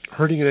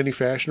hurting in any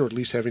fashion, or at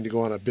least having to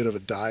go on a bit of a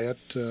diet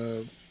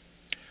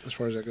as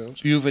far as that goes?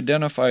 You've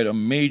identified a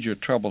major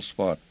trouble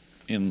spot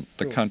in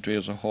the country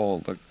as a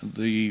whole.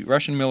 The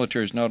Russian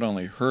military is not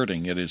only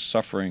hurting, it is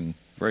suffering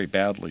very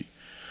badly.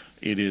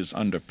 It is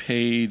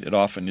underpaid. It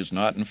often is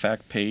not, in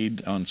fact,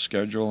 paid on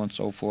schedule and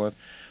so forth.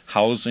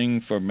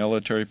 Housing for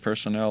military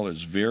personnel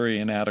is very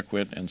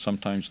inadequate and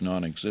sometimes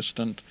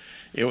non-existent.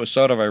 It was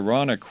sort of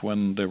ironic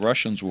when the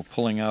Russians were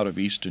pulling out of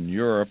Eastern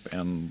Europe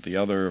and the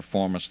other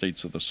former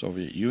states of the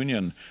Soviet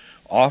Union.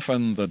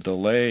 Often the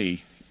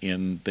delay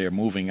in their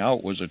moving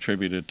out was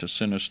attributed to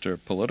sinister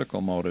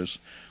political motives,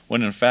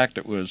 when in fact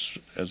it was,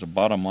 as a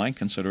bottom line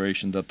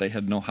consideration, that they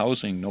had no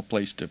housing, no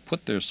place to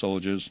put their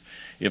soldiers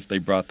if they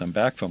brought them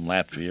back from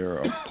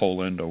Latvia or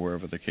Poland or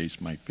wherever the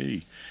case might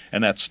be.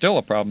 And that's still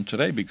a problem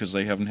today because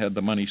they haven't had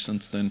the money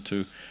since then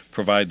to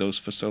provide those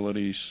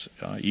facilities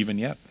even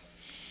yet.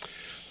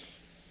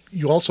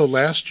 You also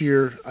last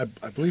year,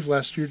 I believe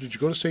last year, did you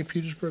go to St.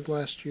 Petersburg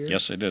last year?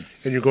 Yes, I did.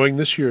 And you're going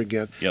this year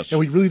again. Yes. And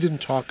we really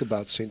didn't talk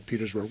about St.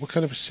 Petersburg. What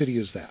kind of a city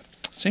is that?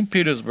 St.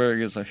 Petersburg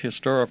is a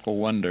historical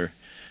wonder.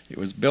 It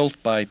was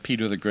built by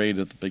Peter the Great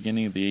at the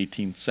beginning of the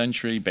 18th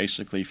century,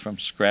 basically from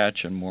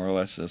scratch and more or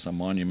less as a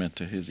monument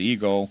to his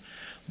ego,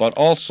 but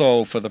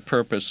also for the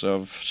purpose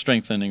of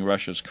strengthening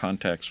Russia's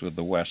contacts with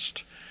the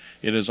West.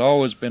 It has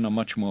always been a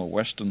much more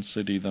Western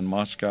city than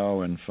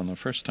Moscow, and from the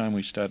first time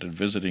we started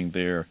visiting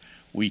there,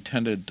 we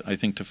tended, I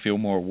think, to feel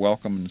more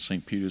welcome in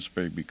St.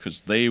 Petersburg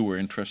because they were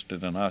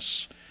interested in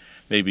us,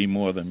 maybe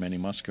more than many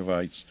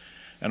Muscovites,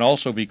 and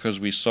also because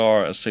we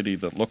saw a city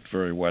that looked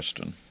very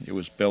Western. It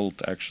was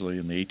built actually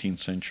in the 18th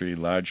century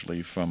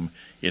largely from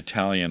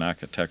Italian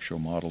architectural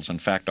models, in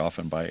fact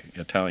often by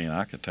Italian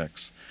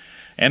architects.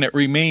 And it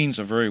remains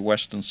a very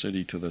Western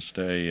city to this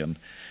day, and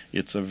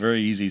it's a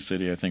very easy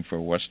city, I think, for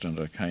a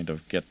Westerner to kind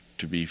of get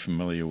to be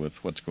familiar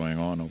with what's going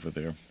on over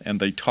there. And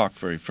they talk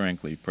very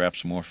frankly,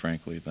 perhaps more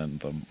frankly than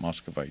the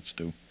Muscovites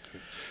do.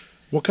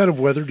 What kind of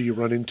weather do you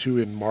run into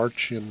in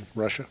March in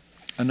Russia?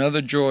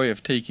 Another joy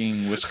of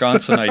taking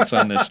Wisconsinites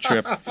on this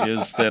trip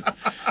is that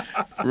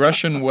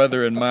Russian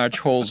weather in March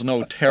holds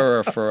no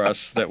terror for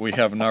us that we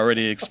haven't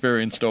already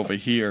experienced over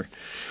here.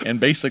 And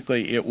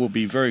basically it will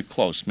be very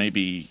close,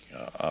 maybe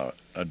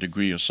a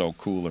degree or so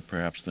cooler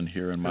perhaps than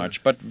here in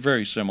March, but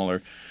very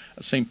similar.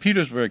 St.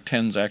 Petersburg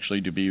tends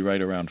actually to be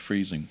right around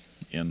freezing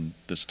in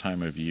this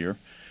time of year.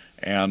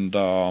 And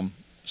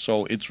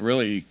so it's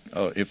really,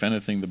 if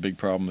anything, the big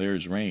problem there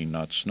is rain,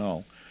 not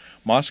snow.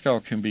 Moscow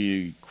can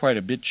be quite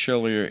a bit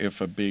chillier if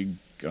a big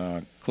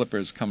clipper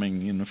is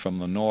coming in from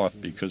the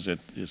north because it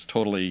is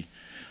totally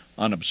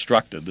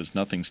unobstructed. There's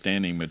nothing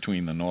standing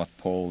between the North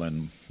Pole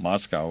and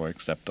Moscow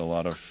except a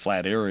lot of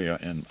flat area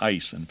and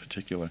ice in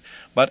particular.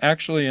 But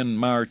actually in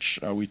March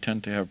we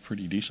tend to have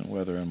pretty decent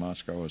weather in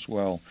Moscow as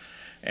well.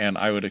 And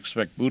I would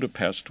expect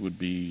Budapest would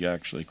be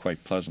actually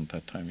quite pleasant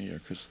that time of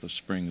year because the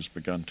spring has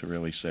begun to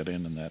really set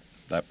in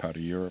that part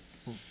of Europe.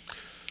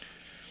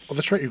 Well,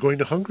 that's right. You're going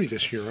to Hungary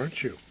this year,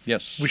 aren't you?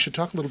 Yes. We should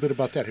talk a little bit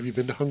about that. Have you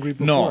been to Hungary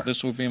before? No,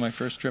 this will be my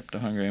first trip to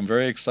Hungary. I'm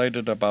very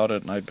excited about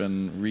it, and I've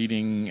been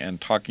reading and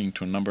talking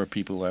to a number of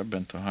people who have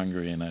been to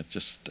Hungary, and I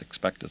just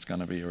expect it's going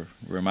to be a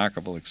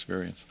remarkable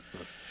experience.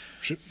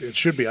 It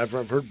should be. I've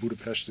heard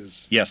Budapest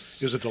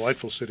is a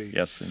delightful city.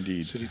 Yes,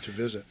 indeed. City to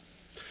visit.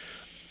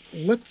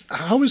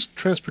 How is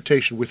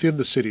transportation within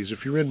the cities,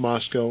 if you're in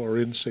Moscow or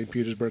in St.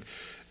 Petersburg,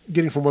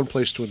 getting from one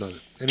place to another?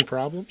 Any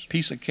problems?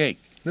 Piece of cake.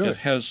 Really? It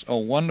has a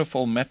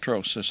wonderful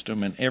metro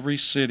system in every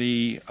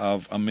city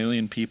of 1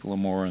 million people or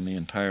more in the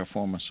entire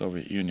former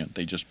Soviet Union.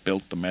 They just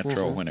built the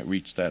metro when it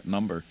reached that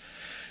number.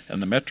 And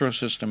the metro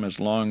system has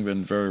long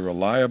been very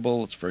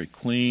reliable. It's very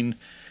clean.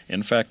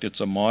 In fact,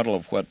 it's a model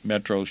of what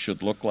metros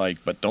should look like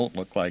but don't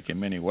look like in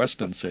many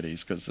Western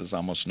cities because there's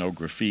almost no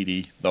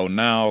graffiti, though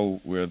now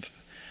with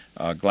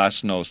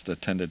Glasnost there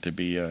tended to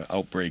be an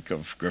outbreak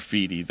of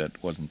graffiti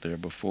that wasn't there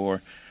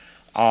before.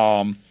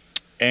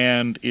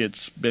 And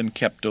it's been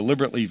kept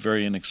deliberately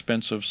very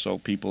inexpensive so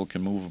people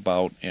can move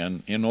about,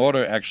 and in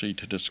order actually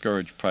to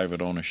discourage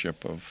private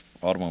ownership of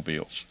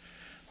automobiles,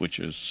 which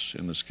is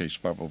in this case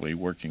probably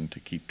working to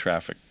keep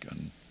traffic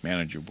in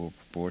manageable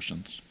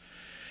proportions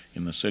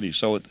in the city.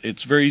 So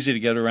it's very easy to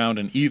get around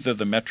in either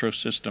the metro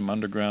system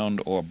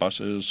underground or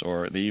buses,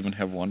 or they even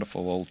have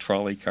wonderful old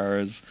trolley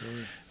cars.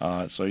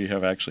 So you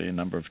have actually a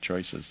number of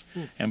choices.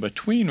 And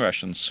between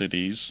Russian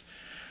cities,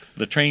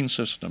 the train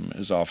system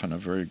is often a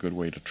very good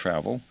way to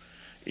travel.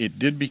 It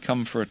did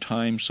become for a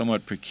time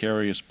somewhat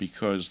precarious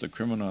because the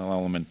criminal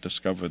element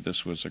discovered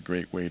this was a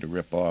great way to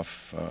rip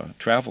off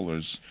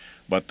travelers,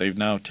 but they've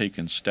now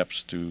taken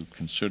steps to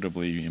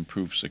considerably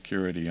improve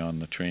security on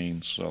the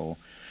trains, so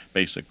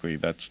basically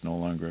that's no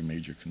longer a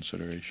major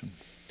consideration.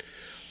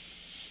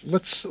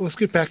 Let's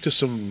get back to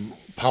some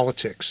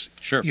politics.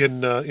 Sure.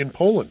 In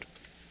Poland.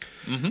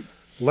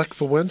 Lech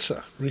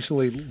Wałęsa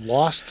recently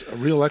lost a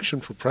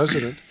re-election for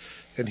president,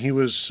 and he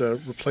was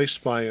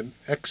replaced by an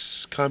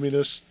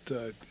ex-communist,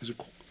 is it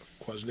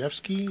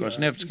Kwasniewski?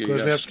 Kwasniewski,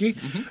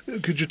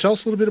 yes. Could you tell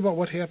us a little bit about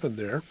what happened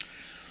there?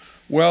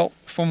 Well,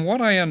 from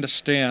what I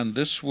understand,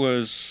 this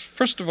was,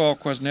 first of all,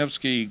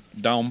 Kwasniewski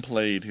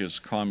downplayed his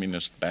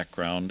communist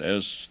background,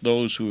 as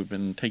those who have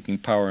been taking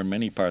power in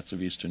many parts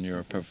of Eastern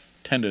Europe have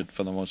tended,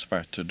 for the most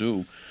part, to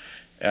do.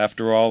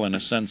 After all, in a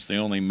sense, the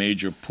only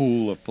major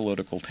pool of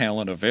political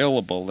talent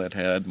available that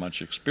had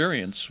much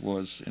experience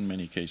was, in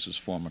many cases,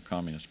 former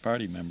Communist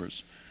Party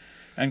members.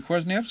 And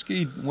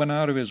Kwasniewski went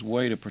out of his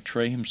way to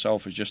portray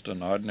himself as just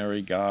an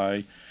ordinary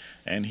guy,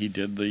 and he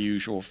did the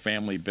usual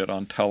family bit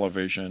on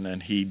television,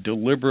 and he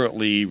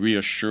deliberately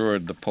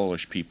reassured the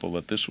Polish people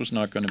that this was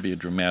not going to be a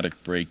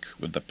dramatic break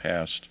with the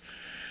past.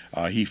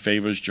 He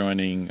favors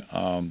joining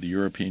the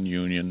European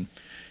Union.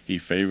 He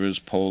favors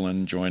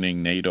Poland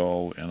joining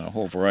NATO and a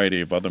whole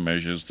variety of other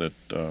measures that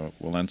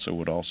Walesa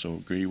would also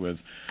agree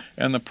with.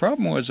 And the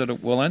problem was that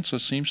Walesa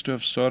seems to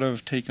have sort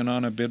of taken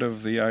on a bit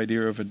of the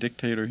idea of a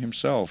dictator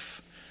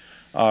himself.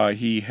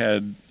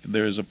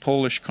 There's a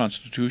Polish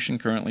constitution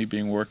currently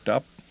being worked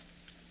up.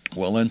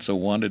 Walesa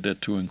wanted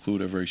it to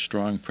include a very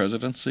strong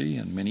presidency,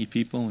 and many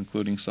people,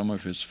 including some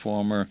of his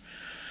former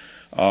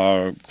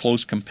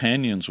close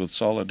companions with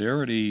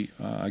Solidarity,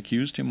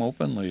 accused him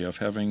openly of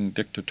having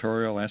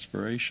dictatorial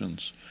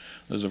aspirations.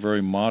 There's a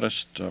very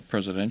modest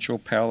presidential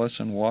palace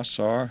in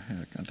Warsaw.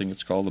 I think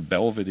it's called the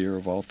Belvedere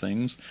of all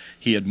things.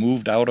 He had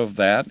moved out of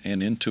that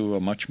and into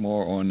a much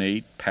more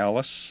ornate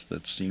palace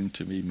that seemed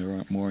to be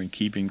more in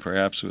keeping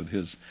perhaps with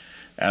his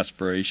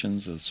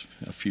aspirations as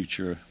a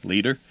future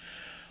leader.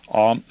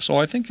 So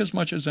I think as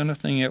much as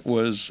anything it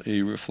was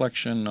a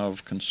reflection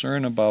of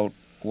concern about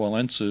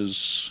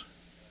Walesa's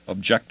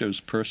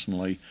objectives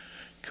personally,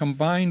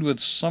 combined with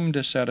some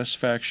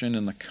dissatisfaction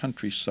in the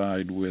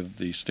countryside with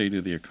the state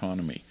of the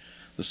economy.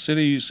 The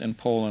cities in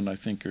Poland, I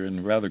think, are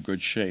in rather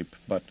good shape,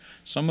 but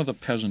some of the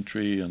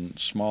peasantry and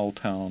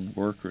small-town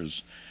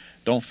workers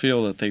don't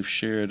feel that they've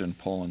shared in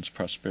Poland's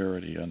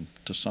prosperity, and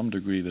to some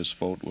degree this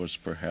vote was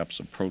perhaps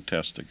a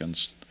protest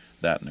against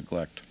that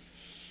neglect.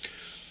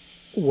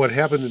 What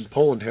happened in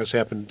Poland has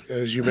happened,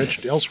 as you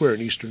mentioned, elsewhere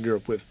in Eastern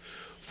Europe with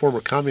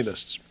former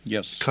communists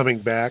coming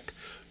back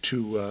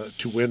to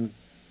win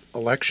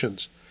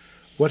elections.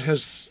 What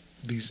has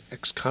these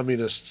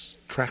ex-communists'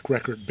 track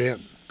record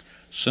been?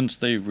 Since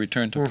they've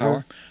returned to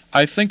power?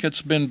 I think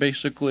it's been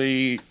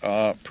basically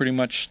pretty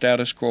much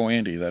status quo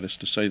ante. That is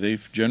to say,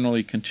 they've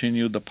generally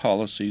continued the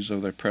policies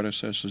of their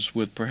predecessors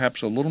with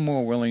perhaps a little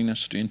more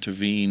willingness to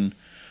intervene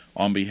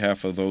on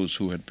behalf of those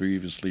who had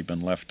previously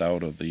been left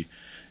out of the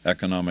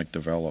economic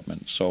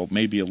development. So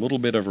maybe a little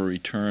bit of a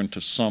return to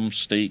some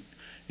state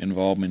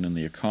involvement in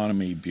the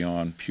economy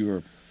beyond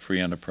pure free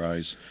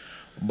enterprise,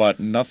 but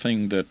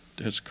nothing that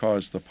has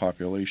caused the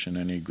population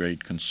any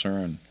great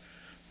concern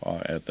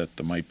that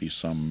there might be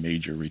some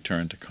major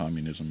return to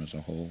communism as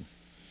a whole.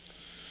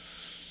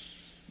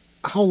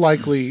 How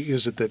likely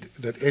is it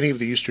that any of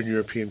the Eastern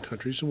European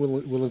countries, and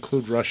we'll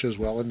include Russia as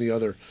well and the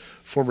other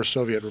former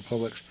Soviet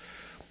republics,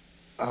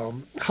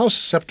 how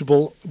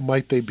susceptible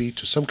might they be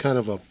to some kind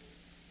of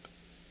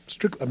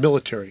a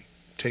military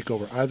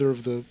takeover, either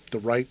of the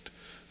right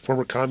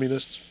former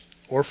communists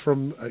or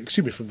from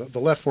the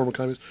left former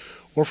communists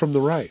or from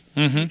the right?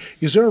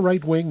 Is there a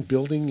right wing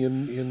building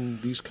in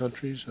these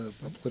countries of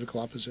political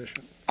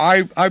opposition?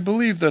 I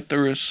believe that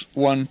there is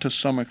one to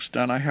some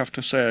extent. I have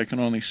to say I can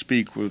only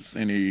speak with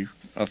any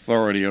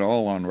authority at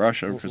all on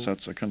Russia because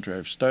that's a country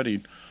I've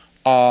studied.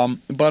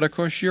 But of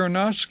course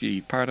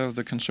Zhirinovsky, part of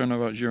the concern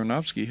about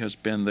Zhirinovsky has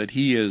been that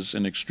he is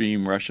an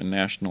extreme Russian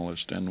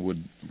nationalist and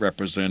would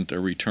represent a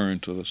return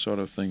to the sort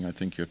of thing I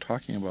think you're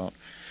talking about.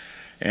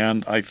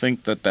 And I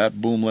think that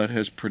boomlet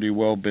has pretty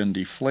well been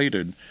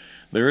deflated.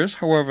 There is,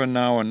 however,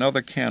 now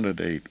another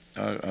candidate,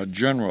 a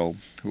general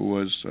who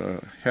was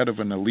head of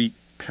an elite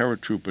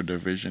paratrooper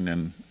division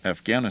in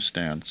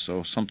Afghanistan,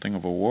 so something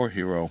of a war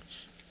hero,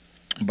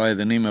 by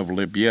the name of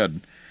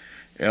Lebed,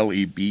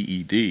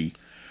 Lebed,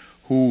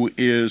 who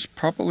is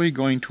probably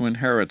going to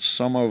inherit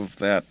some of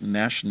that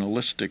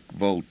nationalistic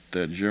vote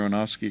that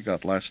Zhirinovsky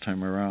got last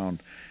time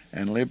around.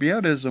 And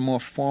Lebed is a more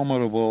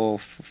formidable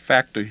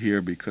factor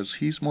here because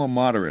he's more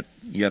moderate,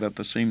 yet at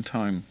the same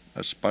time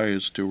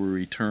aspires to a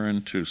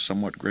return to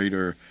somewhat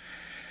greater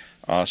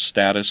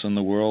status in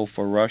the world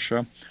for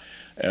Russia.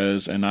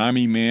 As an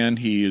army man,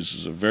 he is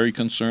very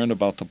concerned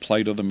about the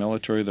plight of the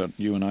military that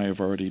you and I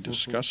have already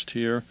discussed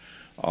here.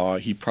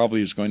 He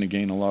probably is going to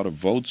gain a lot of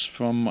votes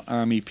from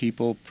army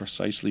people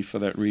precisely for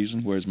that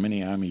reason, whereas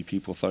many army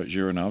people thought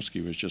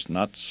Zhirinovsky was just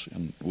nuts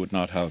and would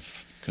not have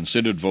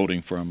considered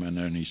voting for him in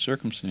any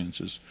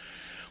circumstances.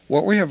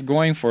 What we have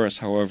going for us,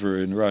 however,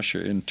 in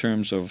Russia, in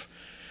terms of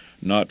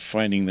not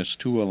finding this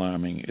too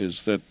alarming,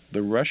 is that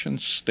the Russian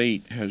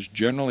state has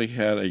generally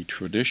had a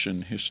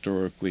tradition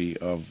historically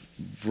of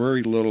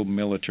very little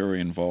military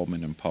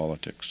involvement in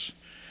politics.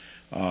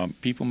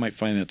 People might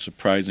find that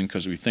surprising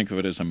because we think of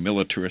it as a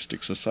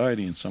militaristic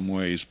society in some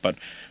ways, but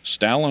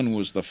Stalin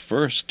was the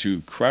first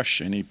to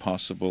crush any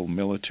possible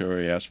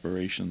military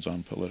aspirations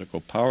on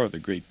political power. The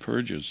Great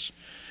Purges,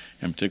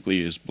 and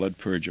particularly his blood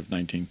purge of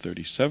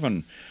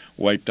 1937,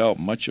 wiped out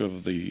much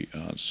of the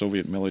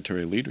Soviet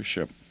military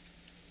leadership.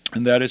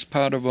 And that is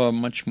part of a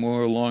much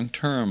more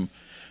long-term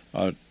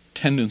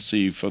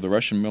tendency for the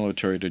Russian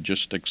military to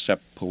just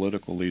accept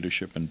political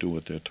leadership and do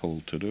what they're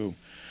told to do.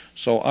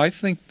 So I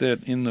think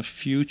that in the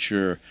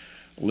future,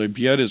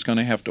 Lebed is going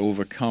to have to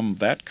overcome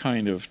that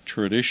kind of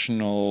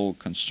traditional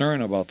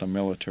concern about the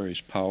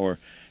military's power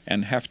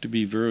and have to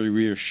be very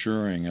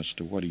reassuring as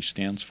to what he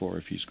stands for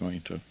if he's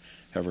going to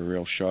have a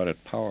real shot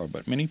at power.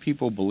 But many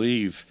people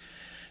believe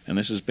And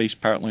this is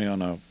based partly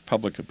on a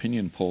public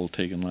opinion poll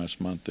taken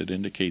last month that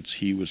indicates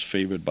he was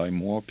favored by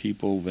more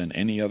people than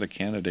any other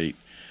candidate,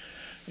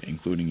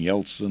 including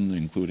Yeltsin,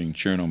 including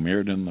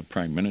Chernomyrdin, the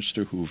prime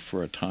minister, who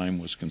for a time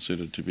was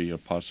considered to be a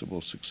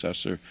possible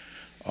successor.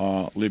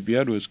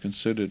 Libyaev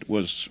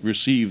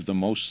received the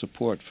most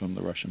support from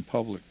the Russian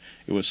public.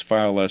 It was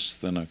far less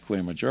than a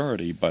clear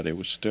majority, but it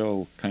was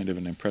still kind of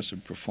an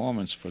impressive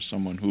performance for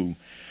someone who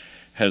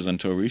has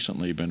until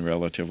recently been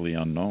relatively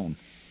unknown.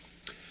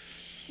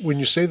 When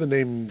you say the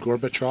name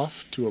Gorbachev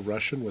to a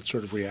Russian, what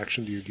sort of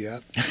reaction do you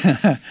get?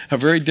 A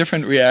very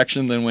different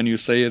reaction than when you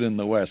say it in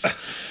the West.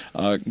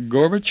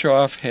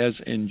 Gorbachev has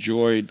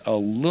enjoyed a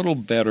little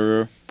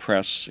better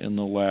press in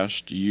the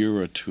last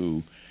year or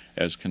two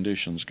as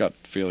conditions got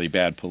fairly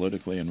bad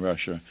politically in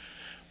Russia.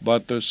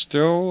 But there's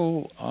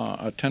still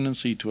a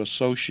tendency to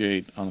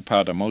associate, on the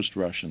part of most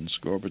Russians,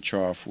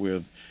 Gorbachev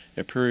with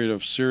a period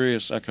of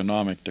serious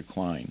economic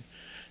decline.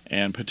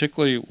 And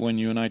particularly when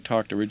you and I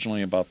talked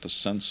originally about the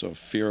sense of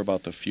fear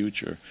about the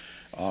future,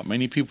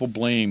 many people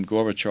blame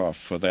Gorbachev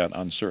for that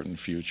uncertain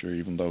future,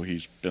 even though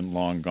he's been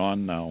long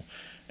gone now.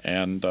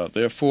 And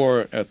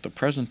therefore, at the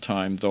present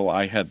time, though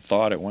I had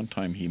thought at one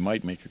time he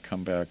might make a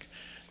comeback,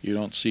 you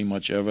don't see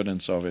much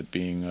evidence of it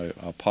being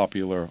a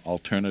popular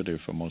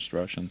alternative for most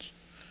Russians.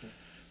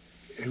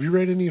 Have you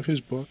read any of his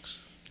books?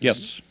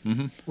 Yes.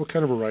 Mm-hmm. What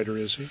kind of a writer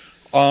is he?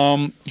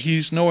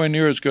 He's nowhere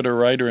near as good a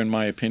writer, in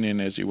my opinion,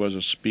 as he was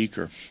a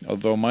speaker.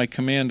 Although my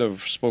command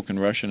of spoken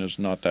Russian is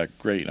not that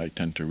great, I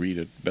tend to read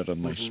it better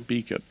than I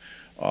speak it.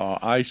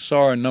 I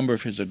saw a number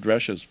of his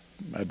addresses,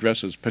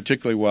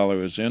 particularly while I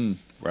was in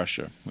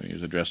Russia, when he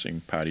was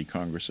addressing party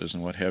congresses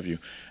and what have you.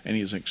 And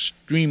he's an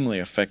extremely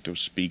effective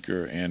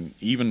speaker, and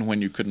even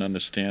when you couldn't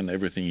understand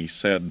everything he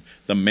said,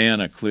 the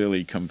manner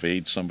clearly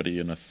conveyed somebody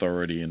in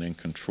authority and in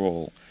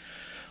control.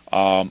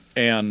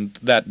 And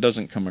that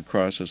doesn't come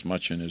across as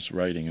much in his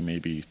writing, and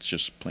maybe it's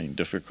just plain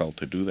difficult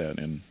to do that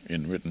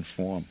in written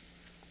form.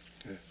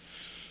 Okay.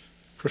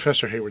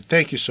 Professor Hayward,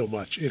 thank you so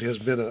much. It has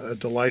been a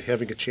delight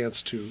having a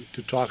chance to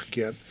talk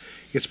again.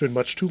 It's been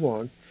much too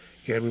long,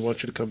 and we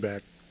want you to come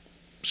back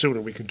soon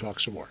and we can talk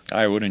some more.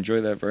 I would enjoy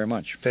that very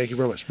much. Thank you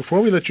very much. Before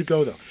we let you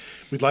go, though,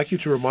 we'd like you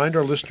to remind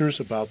our listeners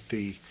about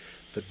the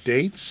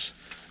dates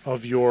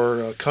of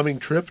your coming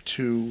trip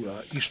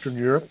to Eastern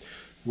Europe,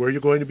 where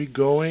you're going to be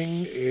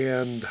going,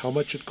 and how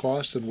much it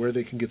costs, and where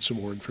they can get some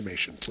more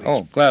information, please.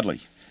 Oh, gladly.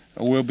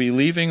 We'll be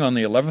leaving on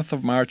the 11th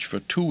of March for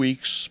 2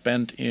 weeks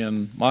spent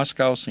in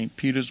Moscow, St.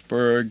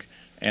 Petersburg,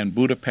 and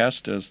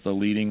Budapest as the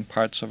leading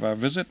parts of our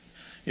visit.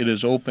 It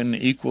is open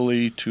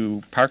equally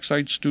to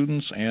Parkside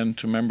students and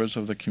to members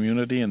of the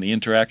community, and the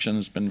interaction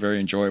has been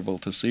very enjoyable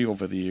to see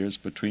over the years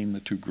between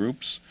the two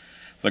groups.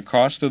 The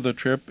cost of the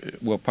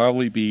trip will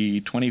probably be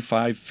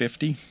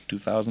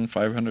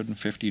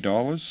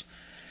 $2,550.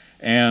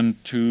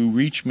 And to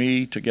reach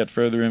me to get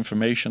further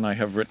information, I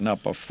have written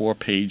up a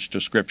 4-page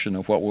description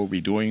of what we'll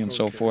be doing and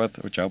so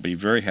forth, which I'll be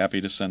very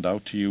happy to send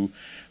out to you.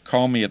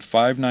 Call me at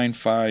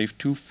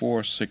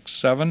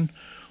 595-2467,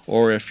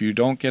 or if you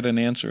don't get an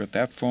answer at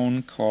that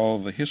phone, call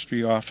the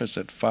History Office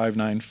at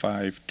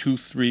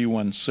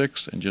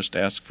 595-2316 and just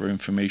ask for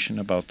information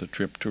about the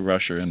trip to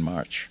Russia in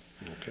March.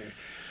 Okay.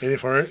 And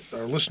if our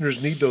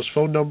listeners need those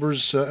phone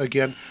numbers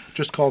again,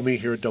 just call me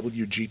here at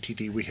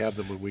WGTD. We have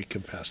them and we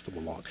can pass them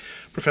along.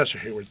 Professor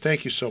Hayward,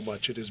 thank you so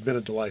much. It has been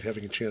a delight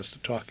having a chance to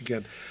talk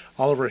again.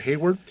 Oliver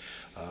Hayward,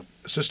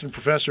 Assistant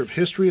Professor of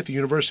History at the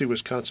University of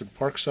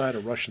Wisconsin-Parkside, a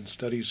Russian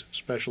Studies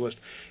specialist.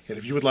 And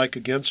if you would like,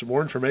 again, some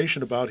more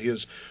information about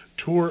his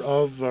tour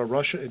of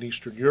Russia and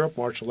Eastern Europe,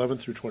 March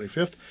 11th through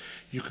 25th,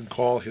 you can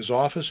call his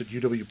office at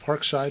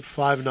UW-Parkside,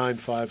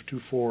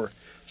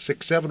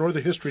 595-2467, or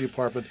the History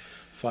Department,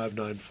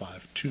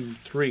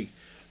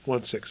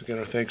 595-2316. Again,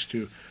 our thanks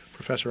to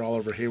Professor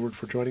Oliver Hayward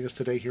for joining us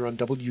today here on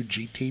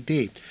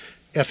WGTD,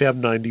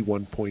 FM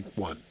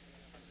 91.1.